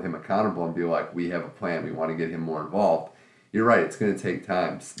to hold him accountable and be like, we have a plan. We want to get him more involved. You're right. It's going to take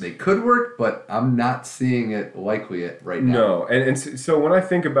time. They could work, but I'm not seeing it likely right now. No. And so when I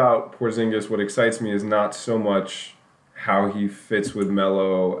think about Porzingis, what excites me is not so much how he fits with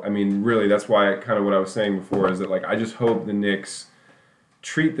Melo. I mean, really, that's why kind of what I was saying before is that, like, I just hope the Knicks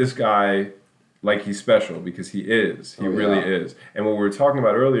treat this guy like he's special, because he is. He really is. And what we were talking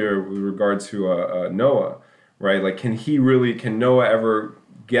about earlier with regard to Noah, right? Like, can Noah ever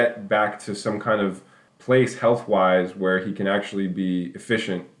get back to some kind of place health-wise where he can actually be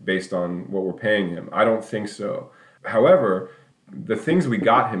efficient based on what we're paying him? I don't think so. However, the things we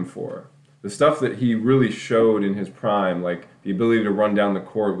got him for, the stuff that he really showed in his prime, like the ability to run down the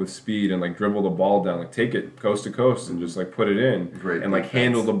court with speed and like dribble the ball down, like take it coast to coast and just like put it in, great and defense. Like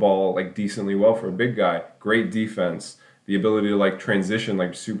handle the ball like decently well for a big guy. Great defense, the ability to like transition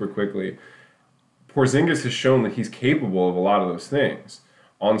like super quickly. Porzingis has shown that he's capable of a lot of those things.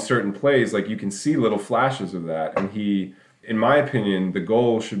 On certain plays, like you can see little flashes of that, and he, in my opinion, the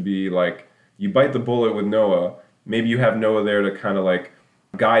goal should be like you bite the bullet with Noah. Maybe you have Noah there to kind of like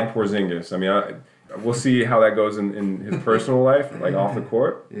guide Porzingis. I mean, we'll see how that goes in his personal life, like off the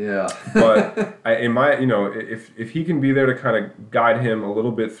court. Yeah. But if he can be there to kind of guide him a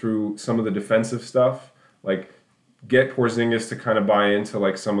little bit through some of the defensive stuff, like get Porzingis to kind of buy into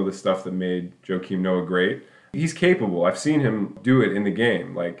like some of the stuff that made Joakim Noah great. He's capable. I've seen him do it in the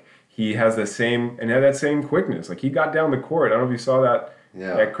game. Like he has the same quickness. Like he got down the court. I don't know if you saw that.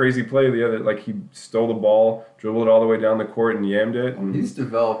 Yeah. That crazy play the other, like he stole the ball, dribbled it all the way down the court, and yammed it. And he's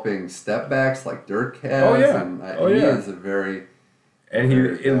developing step backs like Dirk has. Oh yeah, and he is a very. And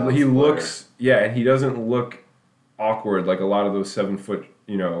he looks and he doesn't look awkward like a lot of those 7 foot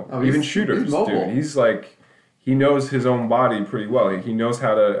even shooters. He's mobile. Dude, he's like he knows his own body pretty well. He knows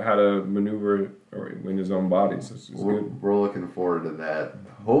how to maneuver in his own body. So it's good. We're looking forward to that.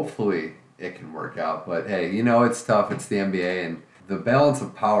 Hopefully it can work out. But hey, it's tough. It's the NBA and. The balance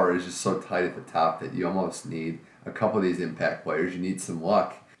of power is just so tight at the top that you almost need a couple of these impact players. You need some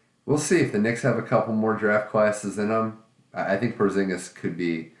luck. We'll see if the Knicks have a couple more draft classes in them. I think Porzingis could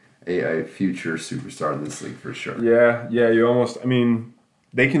be a future superstar in this league for sure. Yeah.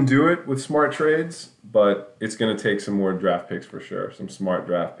 They can do it with smart trades, but it's going to take some more draft picks for sure, some smart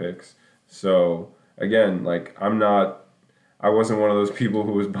draft picks. So, again, like I wasn't one of those people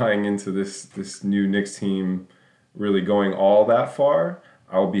who was buying into this new Knicks team really going all that far.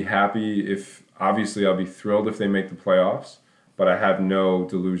 I'll be happy I'll be thrilled if they make the playoffs, but I have no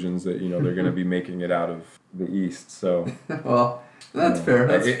delusions that, they're going to be making it out of the East. So, well, that's fair.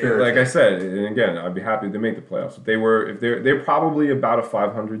 That's fair. Like I said, and again, I'd be happy if they make the playoffs. If they're probably about a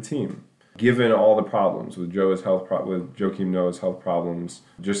 500 team, given all the problems with with Joakim Noah's health problems,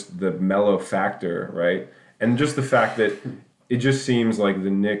 just the Melo factor, right? And just the fact that it just seems like the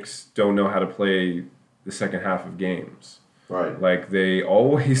Knicks don't know how to play the second half of games. Right. Like they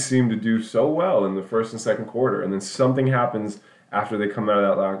always seem to do so well in the first and second quarter, and then something happens after they come out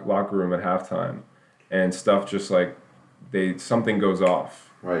of that locker room at halftime, and stuff just like something goes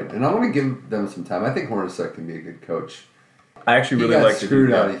off. Right. And I want to give them some time. I think Hornacek can be a good coach. I actually really like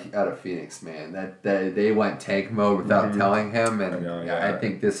screwed out of Phoenix, man. That they went tank mode without telling him, and I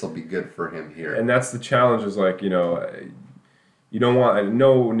think this will be good for him here. And that's the challenge. Is like you don't want.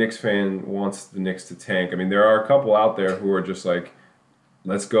 No Knicks fan wants the Knicks to tank. I mean, there are a couple out there who are just like,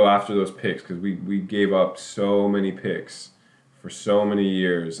 let's go after those picks because we gave up so many picks for so many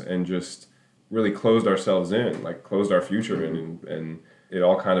years and just really closed ourselves in, like closed our future in, and it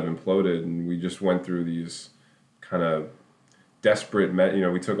all kind of imploded, and we just went through these kind of desperate,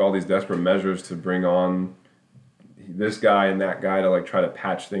 we took all these desperate measures to bring on this guy and that guy to like try to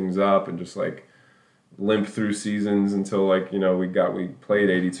patch things up and just like limp through seasons until like, we played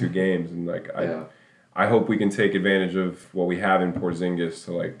 82 games, and like I hope we can take advantage of what we have in Porzingis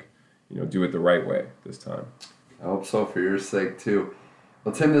to like, do it the right way this time. I hope so for your sake too.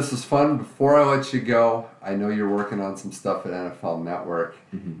 Well, Tim, this was fun. Before I let you go, I know you're working on some stuff at NFL Network,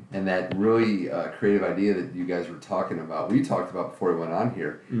 and that really creative idea that you guys were talking about, we talked about before we went on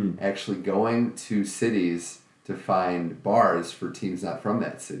here, actually going to cities to find bars for teams not from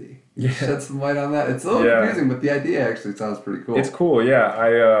that city. Yeah. Shed some light on that. It's a little confusing, but the idea actually sounds pretty cool. It's cool, yeah.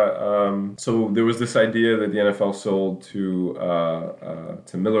 So there was this idea that the NFL sold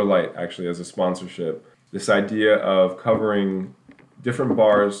to Miller Lite, actually, as a sponsorship. This idea of covering different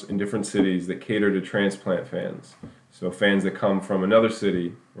bars in different cities that cater to transplant fans. So fans that come from another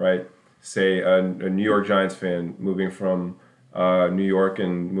city, right? Say a New York Giants fan moving from New York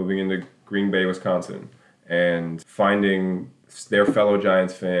and moving into Green Bay, Wisconsin, and finding their fellow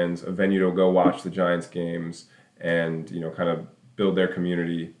Giants fans a venue to go watch the Giants games and, kind of build their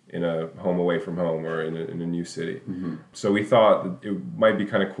community in a home away from home or in a new city. So we thought that it might be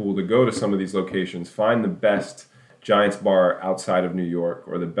kind of cool to go to some of these locations, find the best Giants bar outside of New York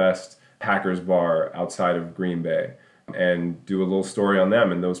or the best Packers bar outside of Green Bay, and do a little story on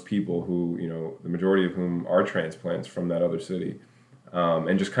them and those people who, the majority of whom are transplants from that other city,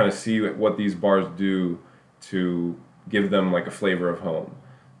 and just kind of see what these bars do to give them like a flavor of home.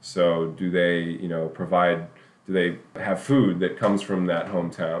 So do they, do they have food that comes from that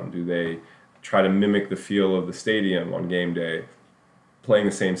hometown? Do they try to mimic the feel of the stadium on game day, playing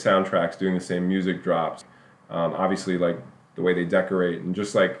the same soundtracks, doing the same music drops? Obviously, like the way they decorate, and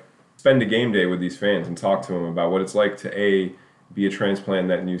just like spend a game day with these fans and talk to them about what it's like to be a transplant in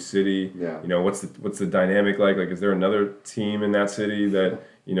that new city. Yeah. What's the dynamic like? Like, is there another team in that city that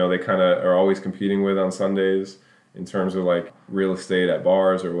they kind of are always competing with on Sundays in terms of like real estate at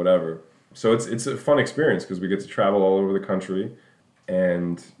bars or whatever? So it's a fun experience because we get to travel all over the country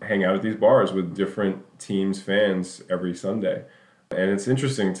and hang out at these bars with different teams' fans every Sunday, and it's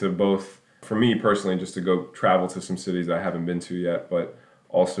interesting to both. For me personally, just to go travel to some cities I haven't been to yet, but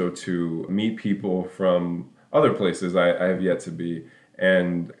also to meet people from other places I have yet to be,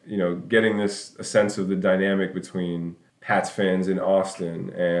 and getting a sense of the dynamic between Pats fans in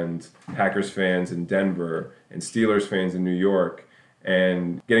Austin and Packers fans in Denver and Steelers fans in New York,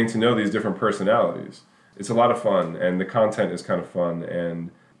 and getting to know these different personalities. It's a lot of fun, and the content is kind of fun,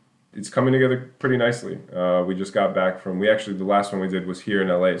 and it's coming together pretty nicely. We just got back from, the last one we did was here in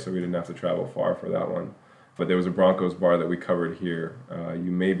LA, so we didn't have to travel far for that one. But there was a Broncos bar that we covered here.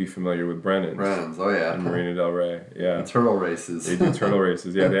 You may be familiar with Brennan's. Oh yeah. In Marina Del Rey, yeah. The turtle races. They do turtle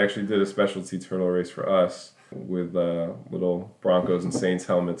races, yeah. They actually did a specialty turtle race for us with little Broncos and Saints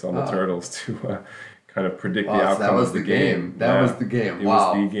helmets on the turtles to kind of predict the outcome of the game. That was the game. It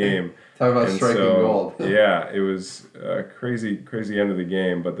was the game. Talk about striking gold. Yeah, it was a crazy end of the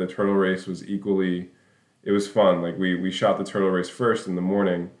game, but the turtle race was it was fun. Like we shot the turtle race first in the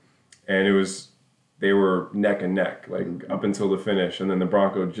morning, and they were neck and neck, like up until the finish, and then the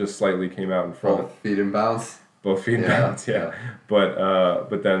Bronco just slightly came out in front. Both feet in bounds? Both feet in bounds, yeah.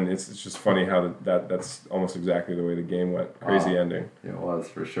 But then it's just funny how that's almost exactly the way the game went. Crazy ending. It was,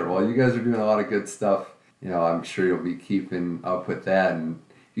 for sure. Well, you guys are doing a lot of good stuff. I'm sure you'll be keeping up with that, and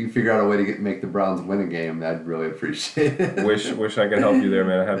if you can figure out a way to make the Browns win a game, I'd really appreciate it. Wish I could help you there,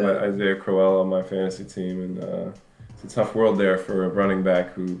 man. I have Isaiah Crowell on my fantasy team, and it's a tough world there for a running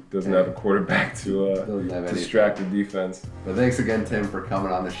back who doesn't have a quarterback to distract the defense. But thanks again, Tim, for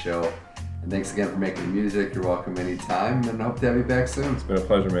coming on the show. And thanks again for making the music. You're welcome anytime, and hope to have you back soon. It's been a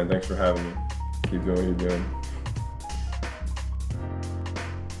pleasure, man. Thanks for having me. Keep doing what you're doing.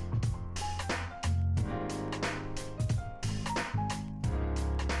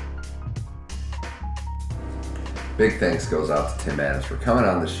 Big thanks goes out to Tim Adams for coming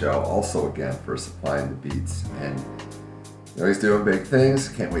on the show. Also, again, for supplying the beats. And he's doing big things.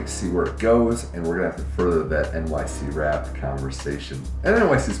 Can't wait to see where it goes. And we're going to have to further that NYC rap conversation and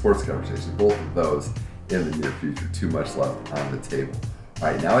NYC sports conversation, both of those in the near future. Too much left on the table. All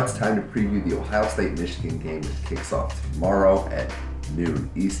right, now it's time to preview the Ohio State-Michigan game that kicks off tomorrow at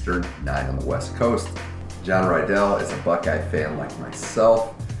noon Eastern, 9 on the West Coast. John Rydell is a Buckeye fan like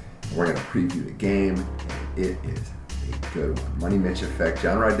myself. We're going to preview the game, and it is a good one. Money Mitch Effect,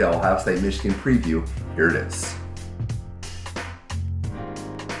 John Rydell, Ohio State-Michigan preview. Here it is.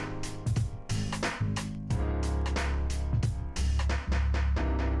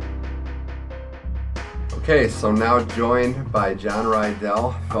 Okay, so now joined by John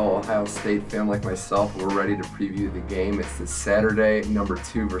Rydell, fellow Ohio State fan like myself. We're ready to preview the game. It's this Saturday, number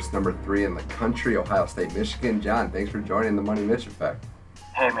 2 versus number 3 in the country, Ohio State, Michigan. John, thanks for joining the Money Mitch Effect.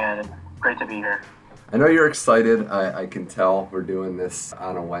 Hey man, it's great to be here. I know you're excited. I can tell. We're doing this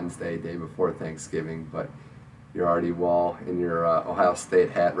on a Wednesday, day before Thanksgiving, but you're already well in your Ohio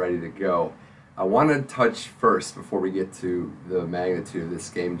State hat, ready to go. I want to touch first, before we get to the magnitude of this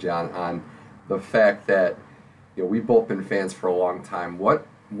game, John, on the fact that we've both been fans for a long time.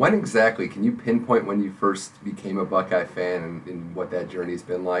 When exactly, can you pinpoint when you first became a Buckeye fan and what that journey's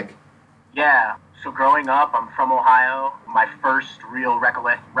been like? Yeah, so growing up, I'm from Ohio. My first real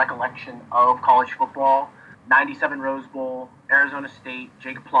recollection of college football, 97 Rose Bowl, Arizona State,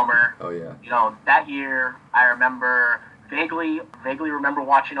 Jake Plummer. Oh, yeah. That year, I remember vaguely remember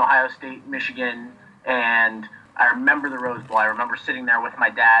watching Ohio State, Michigan, and I remember the Rose Bowl. I remember sitting there with my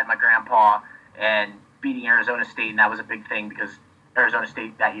dad, my grandpa, and beating Arizona State, and that was a big thing because Arizona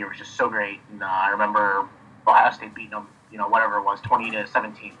State that year was just so great. And I remember Ohio State beating them, whatever it was,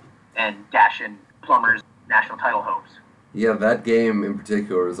 20-17, and dashing Plummer's national title hopes. Yeah, that game in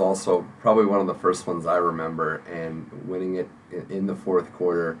particular was also probably one of the first ones I remember, and winning it in the fourth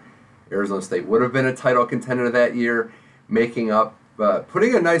quarter. Arizona State would have been a title contender that year, making up,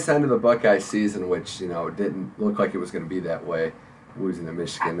 putting a nice end to the Buckeye season, which, didn't look like it was going to be that way, losing to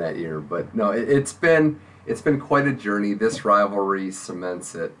Michigan that year. But no, it's been quite a journey. This rivalry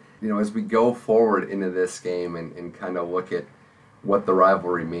cements it. As we go forward into this game and kind of look at what the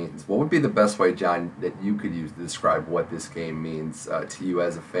rivalry means, what would be the best way, John, that you could use to describe what this game means to you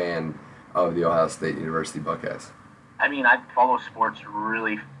as a fan of the Ohio State University Buckeyes? I mean, I follow sports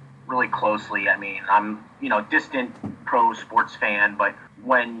really closely. I mean, I'm, distant pro sports fan, but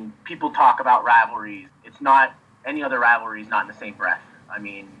when people talk about rivalries, it's not, any other rivalry is not in the same breath. I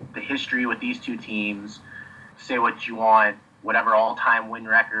mean, the history with these two teams, say what you want, whatever all-time win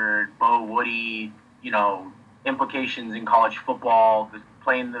record, Bo, Woody, implications in college football,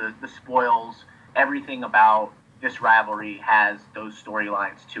 playing the spoils, everything about this rivalry has those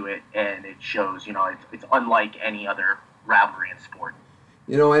storylines to it, and it shows, it's unlike any other rivalry in sport.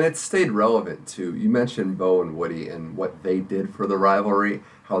 And it's stayed relevant, too. You mentioned Bo and Woody and what they did for the rivalry,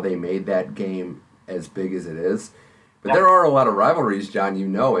 how they made that game as big as it is. But there are a lot of rivalries, John,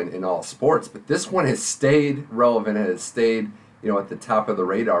 in all sports. But this one has stayed relevant and has stayed, at the top of the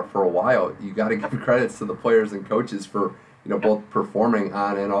radar for a while. You got to give credits to the players and coaches for, both performing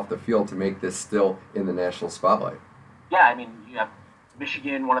on and off the field to make this still in the national spotlight. Yeah, I mean, you have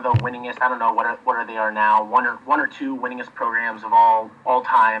Michigan, one of the winningest, I don't know what they are now, one or two winningest programs of all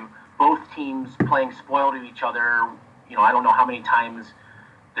time. Both teams playing spoiled to each other. I don't know how many times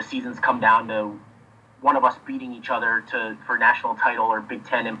the seasons come down to one of us beating each other for national title or Big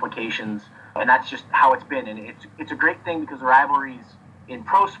Ten implications, and that's just how it's been. And it's a great thing because the rivalries in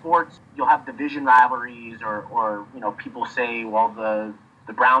pro sports, you'll have division rivalries, or people say, well,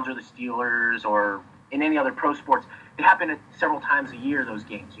 the Browns are the Steelers, or in any other pro sports, they happen several times a year, those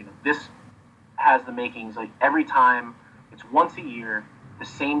games. This has the makings, like every time, it's once a year, the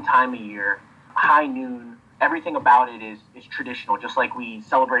same time of year, high noon. Everything about it is traditional, just like we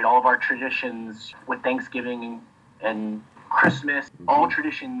celebrate all of our traditions with Thanksgiving and Christmas. All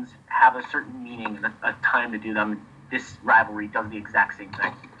traditions have a certain meaning and a time to do them. This rivalry does the exact same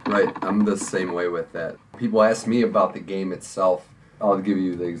thing. Right, I'm the same way with that. People ask me about the game itself. I'll give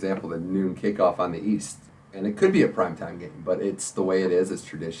you the example, the noon kickoff on the East. And it could be a primetime game, but it's the way it is. It's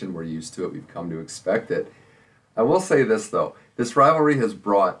tradition. We're used to it. We've come to expect it. I will say this, though. This rivalry has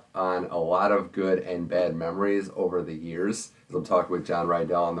brought on a lot of good and bad memories over the years. As I'm talking with John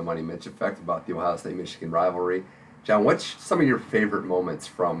Rydell on the Money Mitch Effect about the Ohio State-Michigan rivalry. John, what's some of your favorite moments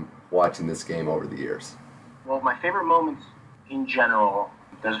from watching this game over the years? Well, my favorite moments in general,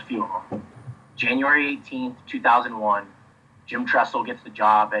 there's a few of them. January 18th, 2001, Jim Tressel gets the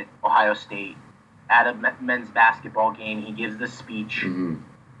job at Ohio State. At a men's basketball game, he gives this speech,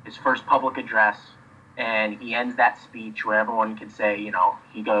 his first public address, and he ends that speech where everyone can say,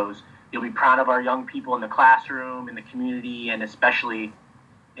 he goes, "You'll be proud of our young people in the classroom, in the community, and especially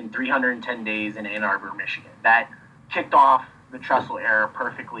in 310 days in Ann Arbor, Michigan." That kicked off the Tressel era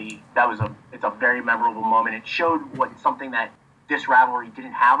perfectly. It's a very memorable moment. It showed something that this rivalry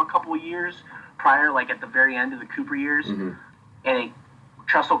didn't have a couple of years prior, like at the very end of the Cooper years. And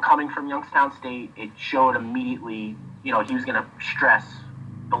Tressel coming from Youngstown State, it showed immediately, he was going to stress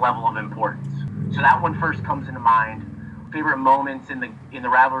the level of importance. So that one first comes into mind. Favorite moments in the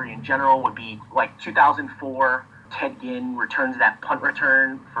rivalry in general would be like 2004. Ted Ginn returns that punt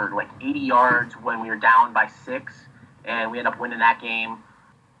return for like 80 yards when we were down by 6, and we end up winning that game.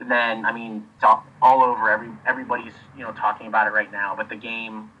 And then, I mean, it's all over. Everybody's, talking about it right now. But the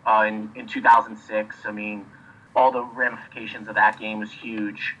game in 2006, I mean, all the ramifications of that game was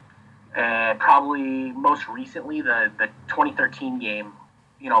huge. Probably most recently, the 2013 game.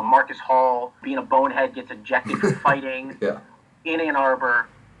 Marcus Hall, being a bonehead, gets ejected for fighting in Ann Arbor,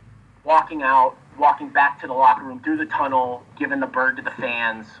 walking back to the locker room through the tunnel, giving the bird to the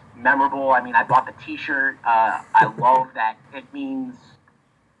fans. Memorable. I mean, I bought the T-shirt. I love that. It means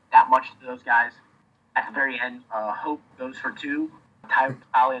that much to those guys. At the very end, Hope goes for two. Ty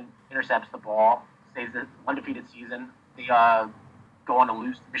Allen intercepts the ball, saves the undefeated season. They go on to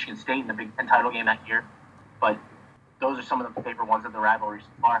lose to Michigan State in the Big Ten title game that year. But those are some of the favorite ones of the rivalry so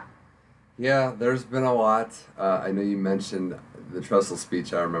far. Yeah, there's been a lot. I know you mentioned the Tressel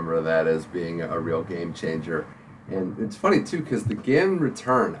speech. I remember that as being a real game changer. And it's funny, too, because the game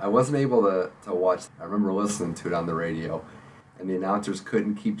return, I wasn't able to watch. I remember listening to it on the radio, and the announcers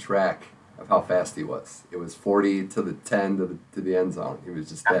couldn't keep track of how fast he was. It was 40 to the 10 to the end zone. He was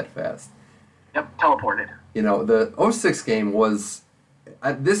just that fast. Yep, teleported. The 06 game was,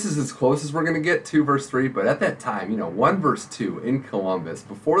 this is as close as we're going to get, 2 versus 3, but at that time, 1 versus 2 in Columbus,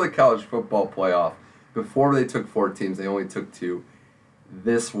 before the college football playoff, before they took 4 teams, they only took 2.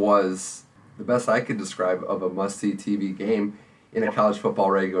 This was the best I could describe of a must-see TV game in a college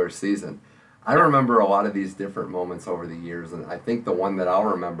football regular season. I remember a lot of these different moments over the years, and I think the one that I'll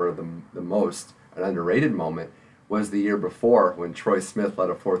remember the most, an underrated moment, was the year before when Troy Smith led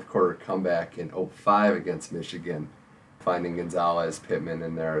a fourth quarter comeback in 05 against Michigan, finding Gonzalez, Pittman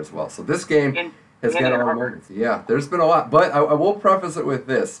in there as well. So this game has got all the moments. Yeah, there's been a lot, but I will preface it with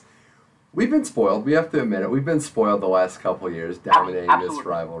this. We've been spoiled. We have to admit it. We've been spoiled the last couple of years, dominating this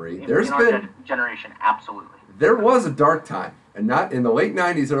rivalry. In our generation, absolutely. There was a dark time, and not in the late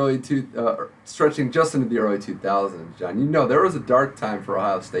 '90s, stretching just into the early 2000s. John, there was a dark time for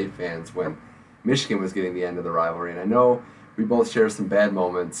Ohio State fans when Michigan was getting the end of the rivalry, and I know we both share some bad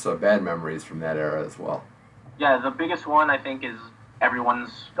moments, bad memories from that era as well. Yeah, the biggest one I think is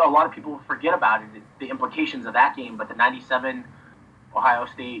a lot of people forget about it, the implications of that game, but the '97 Ohio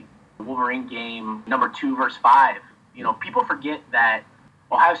State Wolverine game, number 2 versus 5. People forget that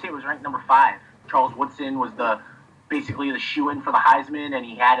Ohio State was ranked number 5. Charles Woodson was basically the shoe-in for the Heisman, and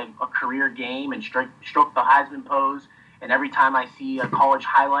he had a career game and stroked the Heisman pose. And every time I see a college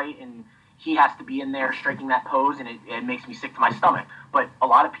highlight and he has to be in there striking that pose, and it makes me sick to my stomach. But a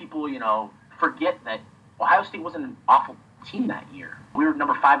lot of people, forget that Ohio State wasn't an awful team that year. We were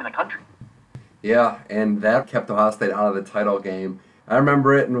number 5 in the country. Yeah, and that kept Ohio State out of the title game. I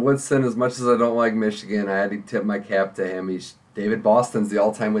remember it, and Woodson, as much as I don't like Michigan, I had to tip my cap to him. David Boston's the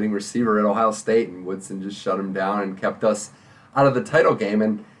all-time winning receiver at Ohio State, and Woodson just shut him down and kept us out of the title game.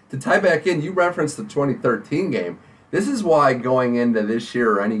 And to tie back in, you referenced the 2013 game. This is why going into this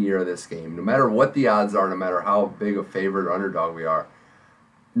year or any year of this game, no matter what the odds are, no matter how big a favorite or underdog we are,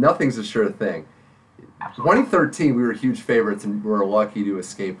 nothing's a sure thing. Absolutely. 2013, we were huge favorites, and we were lucky to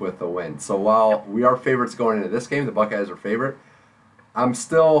escape with a win. So while we are favorites going into this game, the Buckeyes are favorite, I'm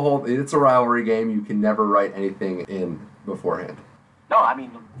still it's a rivalry game. You can never write anything in beforehand. No, I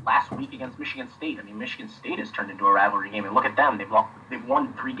mean, last week against Michigan State, Michigan State has turned into a rivalry game. And look at them. They've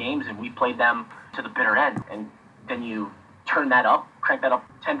won 3 games, and we played them to the bitter end. And then you crank that up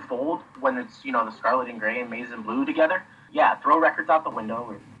tenfold when it's, the scarlet and gray and maize and blue together. Yeah, throw records out the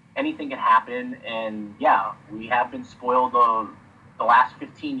window. Anything can happen. And, yeah, we have been spoiled the last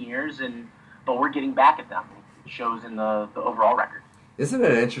 15 years, but we're getting back at them. It shows in the overall record. Isn't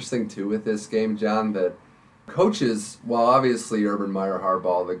it interesting, too, with this game, John, that coaches, while obviously Urban Meyer,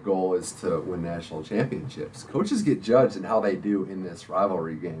 Harbaugh, the goal is to win national championships, coaches get judged in how they do in this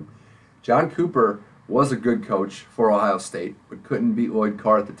rivalry game. John Cooper was a good coach for Ohio State, but couldn't beat Lloyd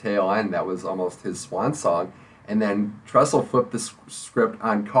Carr at the tail end. That was almost his swan song. And then Tressel flipped the script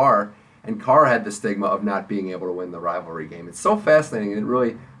on Carr, and Carr had the stigma of not being able to win the rivalry game. It's so fascinating, and it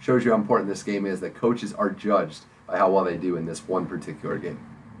really shows you how important this game is, that coaches are judged by how well they do in this one particular game.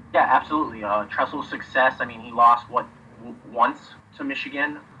 Yeah, absolutely. Tressel's success, he lost, once to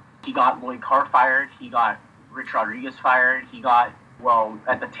Michigan. He got Lloyd Carr fired. He got Rich Rodriguez fired. He got,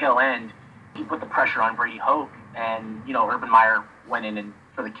 at the tail end, he put the pressure on Brady Hoke, and, Urban Meyer went in and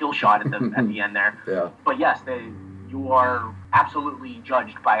for the kill shot at the end there. Yeah. But yes, you are absolutely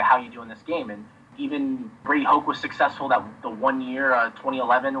judged by how you do in this game. And even Brady Hoke was successful the 1 year,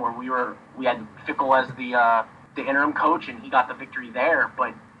 2011, where we had Fickle as the interim coach, and he got the victory there.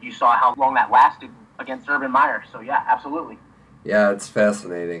 But you saw how long that lasted against Urban Meyer. So, yeah, absolutely. Yeah, it's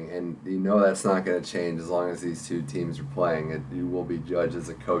fascinating, and that's not going to change as long as these two teams are playing. You will be judged as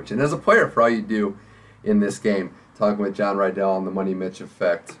a coach. And as a player, for all you do in this game. Talking with John Rydell on the Money Mitch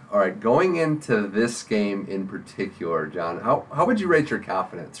effect. All right, going into this game in particular, John, how would you rate your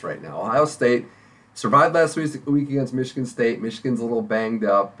confidence right now? Ohio State survived last week against Michigan State. Michigan's a little banged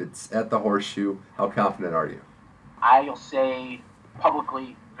up. It's at the Horseshoe. How confident are you? I'll say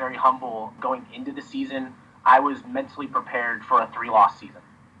publicly, very humble, going into the season, I was mentally prepared for a 3-loss season.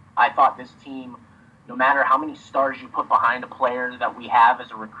 I thought this team, no matter how many stars you put behind a player that we have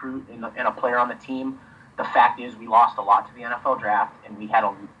as a recruit and a player on the team, the fact is we lost a lot to the NFL draft, and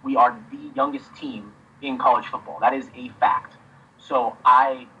we are the youngest team in college football. That is a fact. So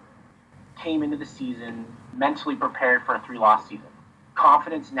I came into the season mentally prepared for a 3-loss season.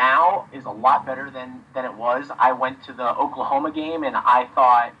 Confidence now is a lot better than it was. I went to the Oklahoma game, and I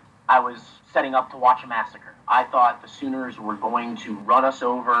thought I was setting up to watch a massacre. I thought the Sooners were going to run us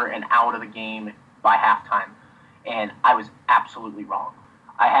over and out of the game by halftime, and I was absolutely wrong.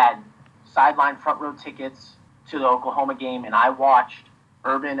 I had sideline front row tickets to the Oklahoma game, and I watched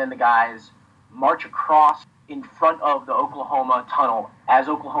Urban and the guys march across in front of the Oklahoma tunnel as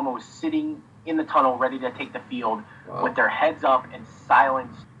Oklahoma was sitting in the tunnel ready to take the field. Wow. With their heads up and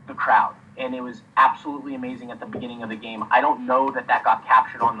silence the crowd. And it was absolutely amazing at the beginning of the game. I don't know that got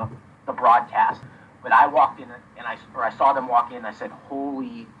captured on the broadcast, but I walked in and I saw them walk in and I said,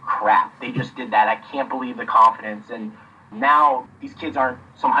 holy crap, they just did that. I can't believe the confidence. And now these kids aren't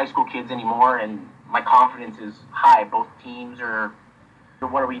some high school kids anymore, and my confidence is high. Both teams are,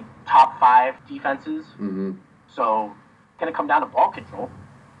 what are we, top 5 defenses? Mm-hmm. So it's going to come down to ball control.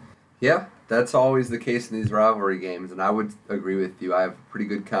 Yeah, that's always the case in these rivalry games, and I would agree with you. I have pretty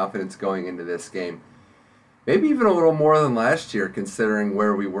good confidence going into this game. Maybe even a little more than last year, considering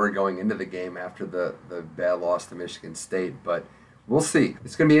where we were going into the game after the bad loss to Michigan State. But we'll see.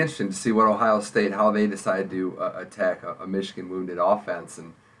 It's going to be interesting to see what Ohio State, how they decide to attack a Michigan-wounded offense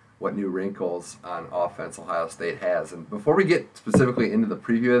and what new wrinkles on offense Ohio State has. And before we get specifically into the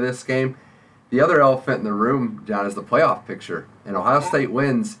preview of this game, the other elephant in the room, John, is the playoff picture. And Ohio State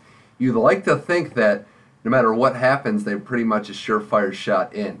wins. You'd like to think that no matter what happens, they're pretty much a surefire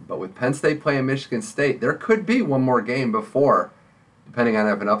shot in. But with Penn State playing Michigan State, there could be one more game before, depending on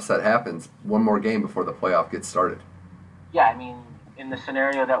if an upset happens, one more game before the playoff gets started. Yeah, I mean, in the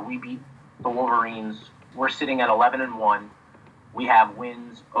scenario that we beat the Wolverines, we're sitting at 11-1. We have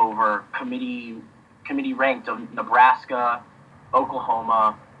wins over committee ranked of Nebraska,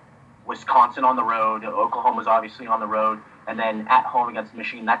 Oklahoma, Wisconsin on the road. Oklahoma's obviously on the road. And then at home against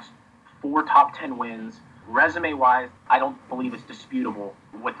Michigan. That's 4 top 10 wins. Resume-wise, I don't believe it's disputable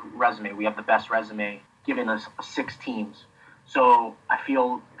with resume. We have the best resume given us 6 teams. So I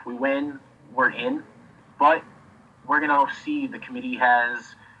feel if we win, we're in. But we're going to see the committee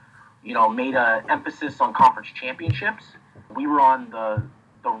has, made an emphasis on conference championships. We were on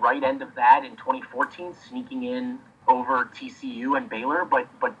the right end of that in 2014, sneaking in over TCU and Baylor. But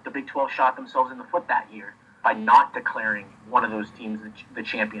the Big 12 shot themselves in the foot that year by not declaring one of those teams the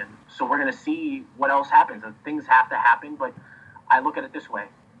champion. So we're going to see what else happens. Things have to happen, but I look at it this way.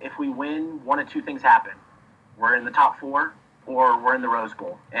 If we win, one of 2 things happen. We're in the top 4 or we're in the Rose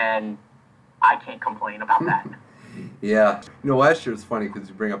Bowl, and I can't complain about that. Yeah. Last year was funny because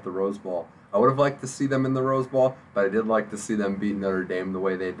you bring up the Rose Bowl. I would have liked to see them in the Rose Bowl, but I did like to see them beat Notre Dame the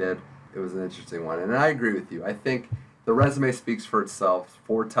way they did. It was an interesting one, and I agree with you. I think the resume speaks for itself.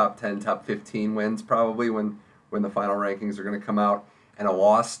 4 top 10, top 15 wins probably when the final rankings are going to come out. And a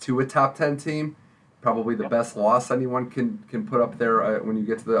loss to a top 10 team, probably the best loss anyone can put up there when you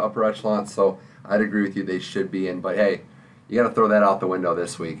get to the upper echelon. So I'd agree with you, they should be in. But hey, you got to throw that out the window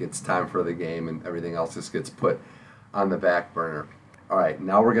this week. It's time for the game, and everything else just gets put on the back burner. All right,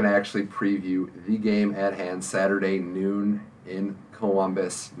 now we're going to actually preview the game at hand, Saturday noon in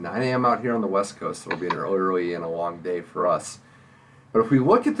Columbus, 9 a.m. out here on the West Coast. So it'll be an early and a long day for us. But if we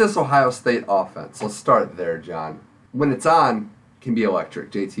look at this Ohio State offense, let's start there, John. When it's on, it can be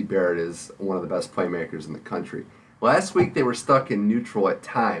electric. JT Barrett is one of the best playmakers in the country. Last week they were stuck in neutral at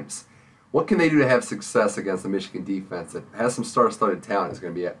times. What can they do to have success against the Michigan defense that has some star-studded talent is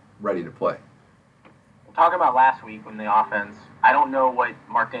going to be ready to play? Talking about last week when the offense, I don't know what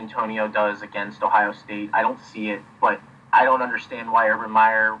Mark D'Antonio does against Ohio State. I don't see it, but I don't understand why Urban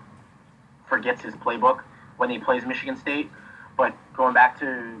Meyer forgets his playbook when he plays Michigan State. But going back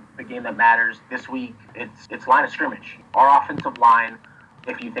to the game that matters this week, it's line of scrimmage. Our offensive line,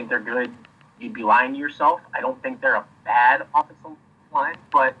 if you think they're good, you'd be lying to yourself. I don't think they're a bad offensive line,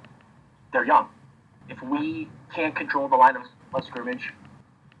 but they're young. If we can't control the line of scrimmage,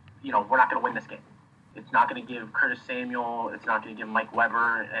 we're not going to win this game. It's not going to give Curtis Samuel, it's not going to give Mike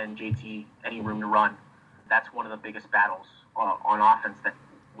Weber and JT any room to run. That's one of the biggest battles on offense that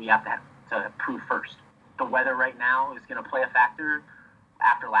we have to prove first. the weather right now is going to play a factor.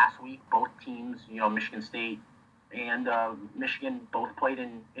 After last week, both teams, Michigan State and Michigan both played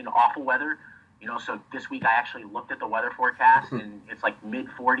in awful weather. So this week I actually looked at the weather forecast, and it's like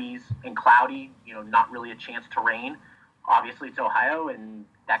mid-40s and cloudy, not really a chance to rain. Obviously, it's Ohio, and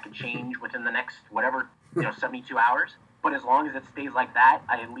that could change within the next, 72 hours. But as long as it stays like that,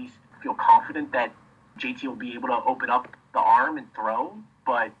 I at least feel confident that JT will be able to open up the arm and throw.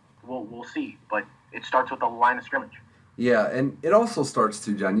 But we'll see. But it starts with the line of scrimmage. Yeah, and it also starts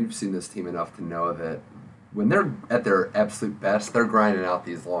too, John. You've seen this team enough to know that when they're at their absolute best, they're grinding out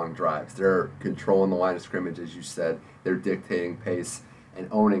these long drives. They're controlling the line of scrimmage, as you said. They're dictating pace and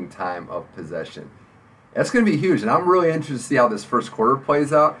owning time of possession. That's going to be huge, and I'm really interested to see how this first quarter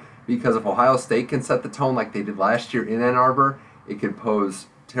plays out, because if Ohio State can set the tone like they did last year in Ann Arbor, it could pose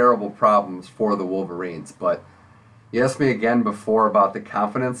terrible problems for the Wolverines. But you asked me again before about the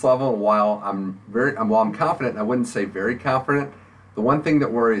confidence level. While I'm confident, I wouldn't say very confident. The one thing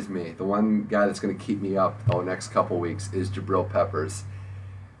that worries me, the one guy that's going to keep me up the next couple weeks, is Jabril Peppers.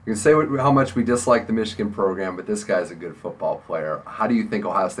 You can say how much we dislike the Michigan program, but this guy's a good football player. How do you think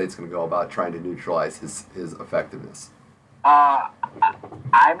Ohio State's going to go about trying to neutralize his effectiveness?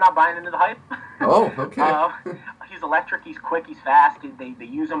 I'm not buying into the hype. Oh, okay. He's electric. He's quick. He's fast. They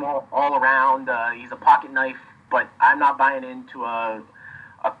use him all around. He's a pocket knife. But I'm not buying into a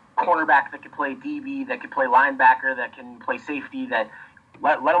cornerback that could play DB, that could play linebacker, that can play safety. That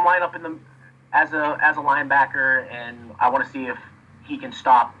let him line up as a linebacker, and I want to see if he can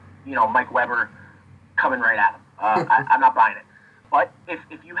stop Mike Weber coming right at him. I'm not buying it. But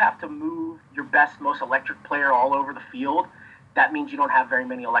if you have to move your best, most electric player all over the field, that means you don't have very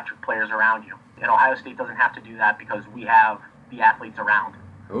many electric players around you. And Ohio State doesn't have to do that because we have the athletes around.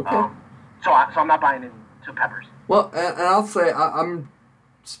 Okay. So I'm not buying into Peppers. Well, and I'll say I'm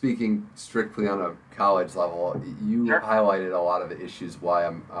speaking strictly on a college level. You Sure. highlighted a lot of the issues why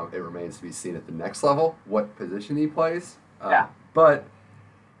it remains to be seen at the next level, what position he plays. Yeah. But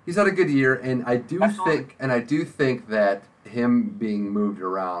he's had a good year, and I do Absolutely. think that him being moved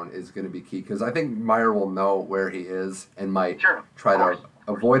around is going to be key, because I think Meyer will know where he is and might Sure. try Of to course.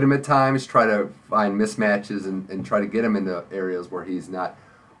 avoid him at times, try to find mismatches, and try to get him into areas where he's not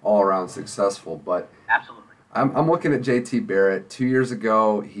all around successful. But Absolutely. I'm looking at JT Barrett. 2 years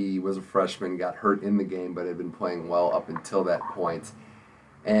ago, he was a freshman, got hurt in the game, but had been playing well up until that point.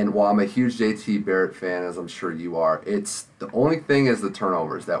 And while I'm a huge JT Barrett fan, as I'm sure you are, it's the only thing is the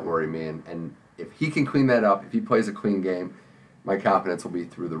turnovers that worry me. And if he can clean that up, if he plays a clean game, my confidence will be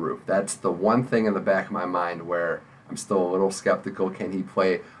through the roof. That's the one thing in the back of my mind where I'm still a little skeptical. Can he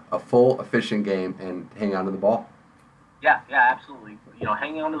play a full, efficient game and hang on to the ball? Yeah, absolutely.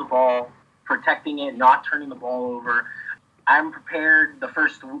 Hanging onto the ball, protecting it, not turning the ball over. I'm prepared the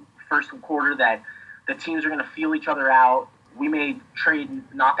first quarter that the teams are going to feel each other out. We may trade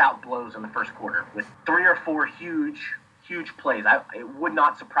knockout blows in the first quarter with 3 or 4 huge plays. It would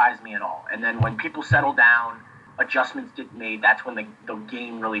not surprise me at all. And then when people settle down, adjustments get made, that's when the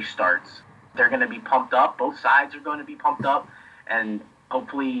game really starts. They're going to be pumped up. Both sides are going to be pumped up. And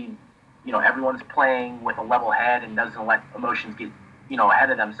hopefully, everyone's playing with a level head and doesn't let emotions get,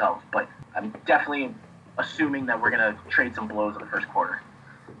 ahead of themselves. But I'm definitely assuming that we're going to trade some blows in the first quarter.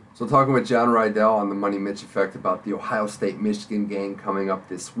 So talking with John Rydell on the Money Mitch Effect about the Ohio State-Michigan game coming up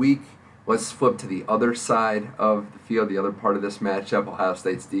this week. Let's flip to the other side of the field, the other part of this matchup, Ohio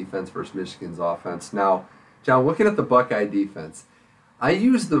State's defense versus Michigan's offense. Now, John, looking at the Buckeye defense, I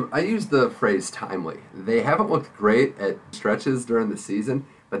use the phrase timely. They haven't looked great at stretches during the season,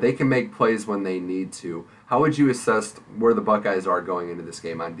 but they can make plays when they need to. How would you assess where the Buckeyes are going into this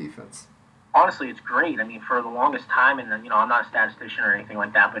game on defense? Honestly, it's great. I mean, for the longest time, and I'm not a statistician or anything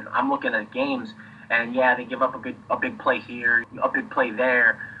like that, but I'm looking at games, and yeah, they give up a big play here, a big play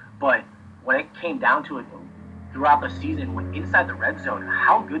there, but when it came down to it throughout the season, when inside the red zone,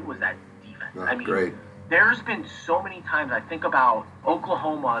 how good was that defense? Oh, great. There's been so many times, I think about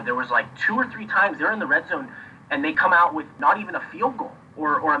Oklahoma, there was like 2 or 3 times they're in the red zone, and they come out with not even a field goal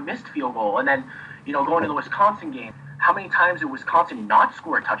or a missed field goal, and then going to the Wisconsin game, how many times did Wisconsin not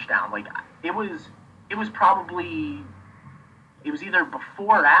score a touchdown? Like, it was either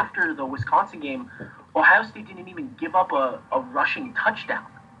before or after the Wisconsin game, Ohio State didn't even give up a rushing touchdown.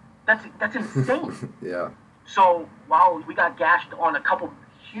 That's insane. Yeah. So while we got gashed on a couple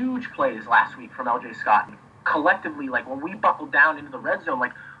huge plays last week from LJ Scott, collectively, like when we buckled down into the red zone,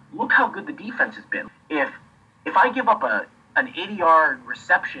 like look how good the defense has been. If I give up an 80-yard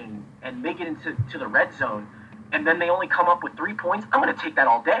reception and make it into the red zone, and then they only come up with 3 points, I'm going to take that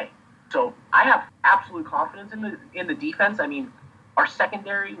all day. So I have absolute confidence in the defense. I mean, our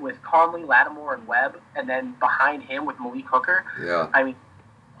secondary with Conley, Lattimore, and Webb, and then behind him with Malik Hooker. Yeah. I mean,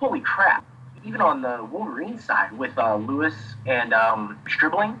 holy crap. Even on the Wolverines side with Lewis and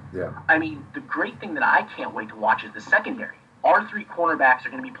Stribling. Yeah. I mean, the great thing that I can't wait to watch is the secondary. Our three cornerbacks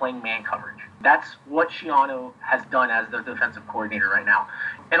are going to be playing man coverage. That's what Schiano has done as the defensive coordinator right now.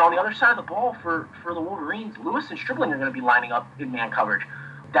 And on the other side of the ball for the Wolverines, Lewis and Stribling are going to be lining up in man coverage.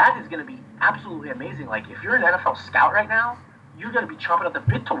 That is going to be absolutely amazing. Like, if you're an NFL scout right now, you're going to be chomping at the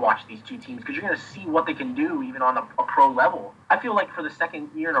bit to watch these two teams because you're going to see what they can do even on a pro level. I feel like for the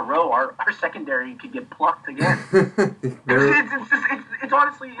second year in a row, our secondary could get plucked again. It's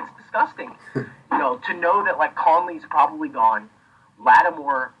honestly, it's disgusting. You know, to know that, like, Conley's probably gone,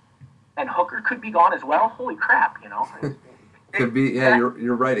 Lattimore and Hooker could be gone as well. Holy crap, you know. Could be, yeah,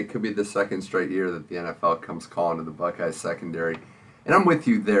 you're right. It could be the second straight year that the NFL comes calling to the Buckeyes secondary. And I'm with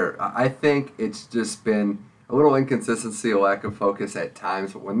you there. I think it's just been a little inconsistency, a lack of focus at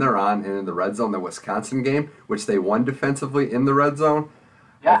times. But when they're on and in the red zone, the Wisconsin game, which they won defensively in the red zone,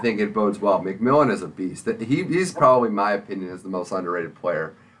 yeah. I think it bodes well. McMillan is a beast. He's probably, my opinion, is the most underrated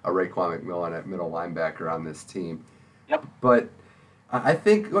player, Raekwon McMillan at middle linebacker on this team. Yep. But I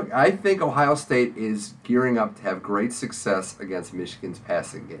think Ohio State is gearing up to have great success against Michigan's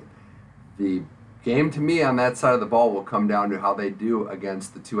passing game. The game, to me, on that side of the ball will come down to how they do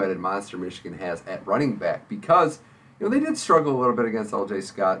against the two-headed monster Michigan has at running back, because they did struggle a little bit against L.J.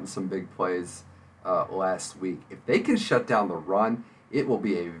 Scott in some big plays last week. If they can shut down the run, it will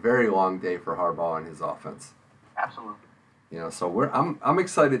be a very long day for Harbaugh and his offense. Absolutely. So I'm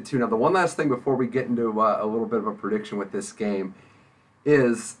excited too. Now, the one last thing before we get into a little bit of a prediction with this game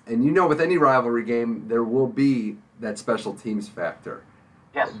is, and with any rivalry game, there will be that special teams factor.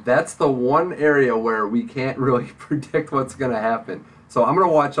 Yes. That's the one area where we can't really predict what's going to happen. So I'm going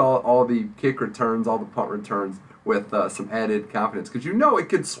to watch all the kick returns, all the punt returns with some added confidence, because it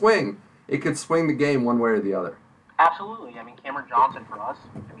could swing. It could swing the game one way or the other. Absolutely. I mean, Cameron Johnson for us,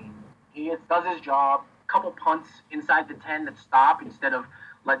 he does his job. A couple punts inside the 10 that stop instead of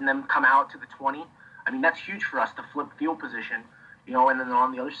letting them come out to the 20. I mean, that's huge for us to flip field position. And then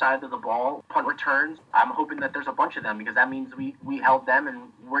on the other side of the ball, punt returns, I'm hoping that there's a bunch of them, because that means we held them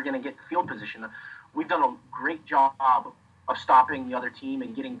and we're going to get field position. We've done a great job of stopping the other team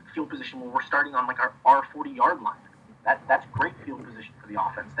and getting field position when we're starting on, like, our 40-yard line. That's great field position for the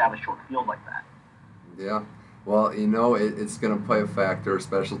offense to have a short field like that. Yeah. Well, it's going to play a factor,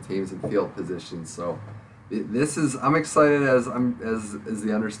 special teams and field position. So I'm excited as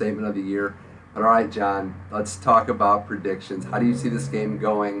the understatement of the year. All right, John, let's talk about predictions. How do you see this game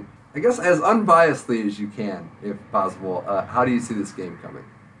going? I guess as unbiasedly as you can, if possible. How do you see this game coming?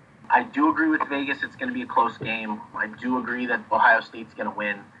 I do agree with Vegas. It's going to be a close game. I do agree that Ohio State's going to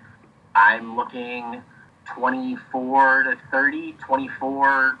win. I'm looking 24-30,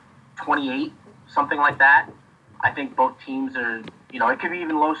 24-28, something like that. I think both teams are, it could be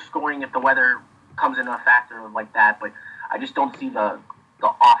even low scoring if the weather comes into a factor like that, but I just don't see the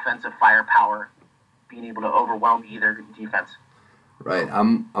offensive firepower being able to overwhelm either defense. Right.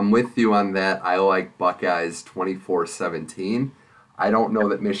 I'm with you on that. I like Buckeyes 24-17. I don't know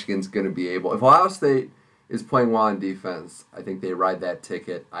that Michigan's going to be able. If Ohio State is playing well on defense, I think they ride that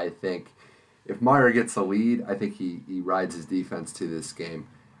ticket. I think if Meyer gets a lead, I think he rides his defense to this game.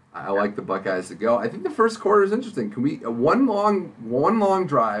 I like the Buckeyes to go. I think the first quarter is interesting. Can we one long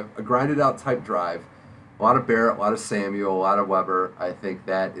drive, a grinded out type drive, a lot of Barrett, a lot of Samuel, a lot of Weber. I think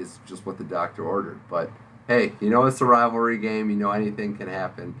that is just what the doctor ordered. But hey, it's a rivalry game. Anything can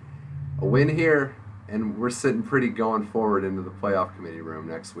happen. A win here, and we're sitting pretty going forward into the playoff committee room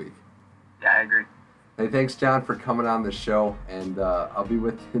next week. Yeah, I agree. Hey, thanks, John, for coming on the show, and I'll be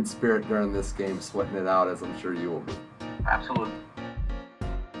with you in spirit during this game, sweating it out, as I'm sure you will be. Absolutely.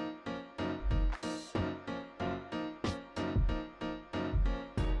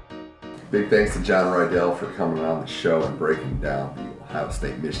 Big thanks to John Rydell for coming on the show and breaking down the Ohio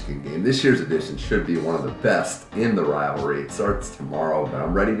State-Michigan game. This year's edition should be one of the best in the rivalry. It starts tomorrow, but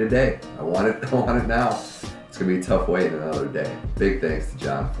I'm ready today. I want it now. It's going to be a tough wait another day. Big thanks to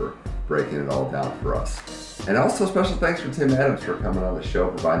John for breaking it all down for us. And also special thanks for Tim Adams for coming on the show,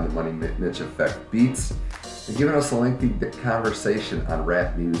 providing the Money Mitch Effect beats, and giving us a lengthy conversation on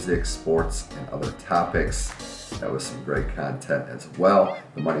rap music, sports, and other topics. That was some great content as well.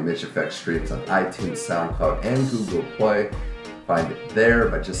 The Money Mitch Effect streams on iTunes, SoundCloud, and Google Play. Find it there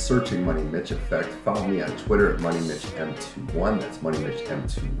by just searching Money Mitch Effect. Follow me on Twitter at MoneyMitchM21. That's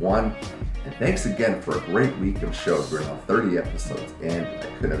MoneyMitchM21. And thanks again for a great week of shows. We're now 30 episodes in. I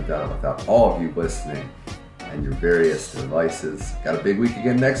couldn't have done it without all of you listening. and your various devices. Got a big week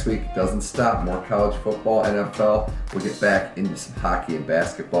again next week. Doesn't stop. More college football, NFL. We'll get back into some hockey and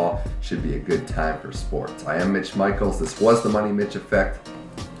basketball. Should be a good time for sports. I am Mitch Michaels. This was the Money Mitch Effect.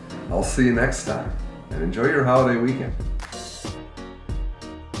 I'll see you next time, and enjoy your holiday weekend.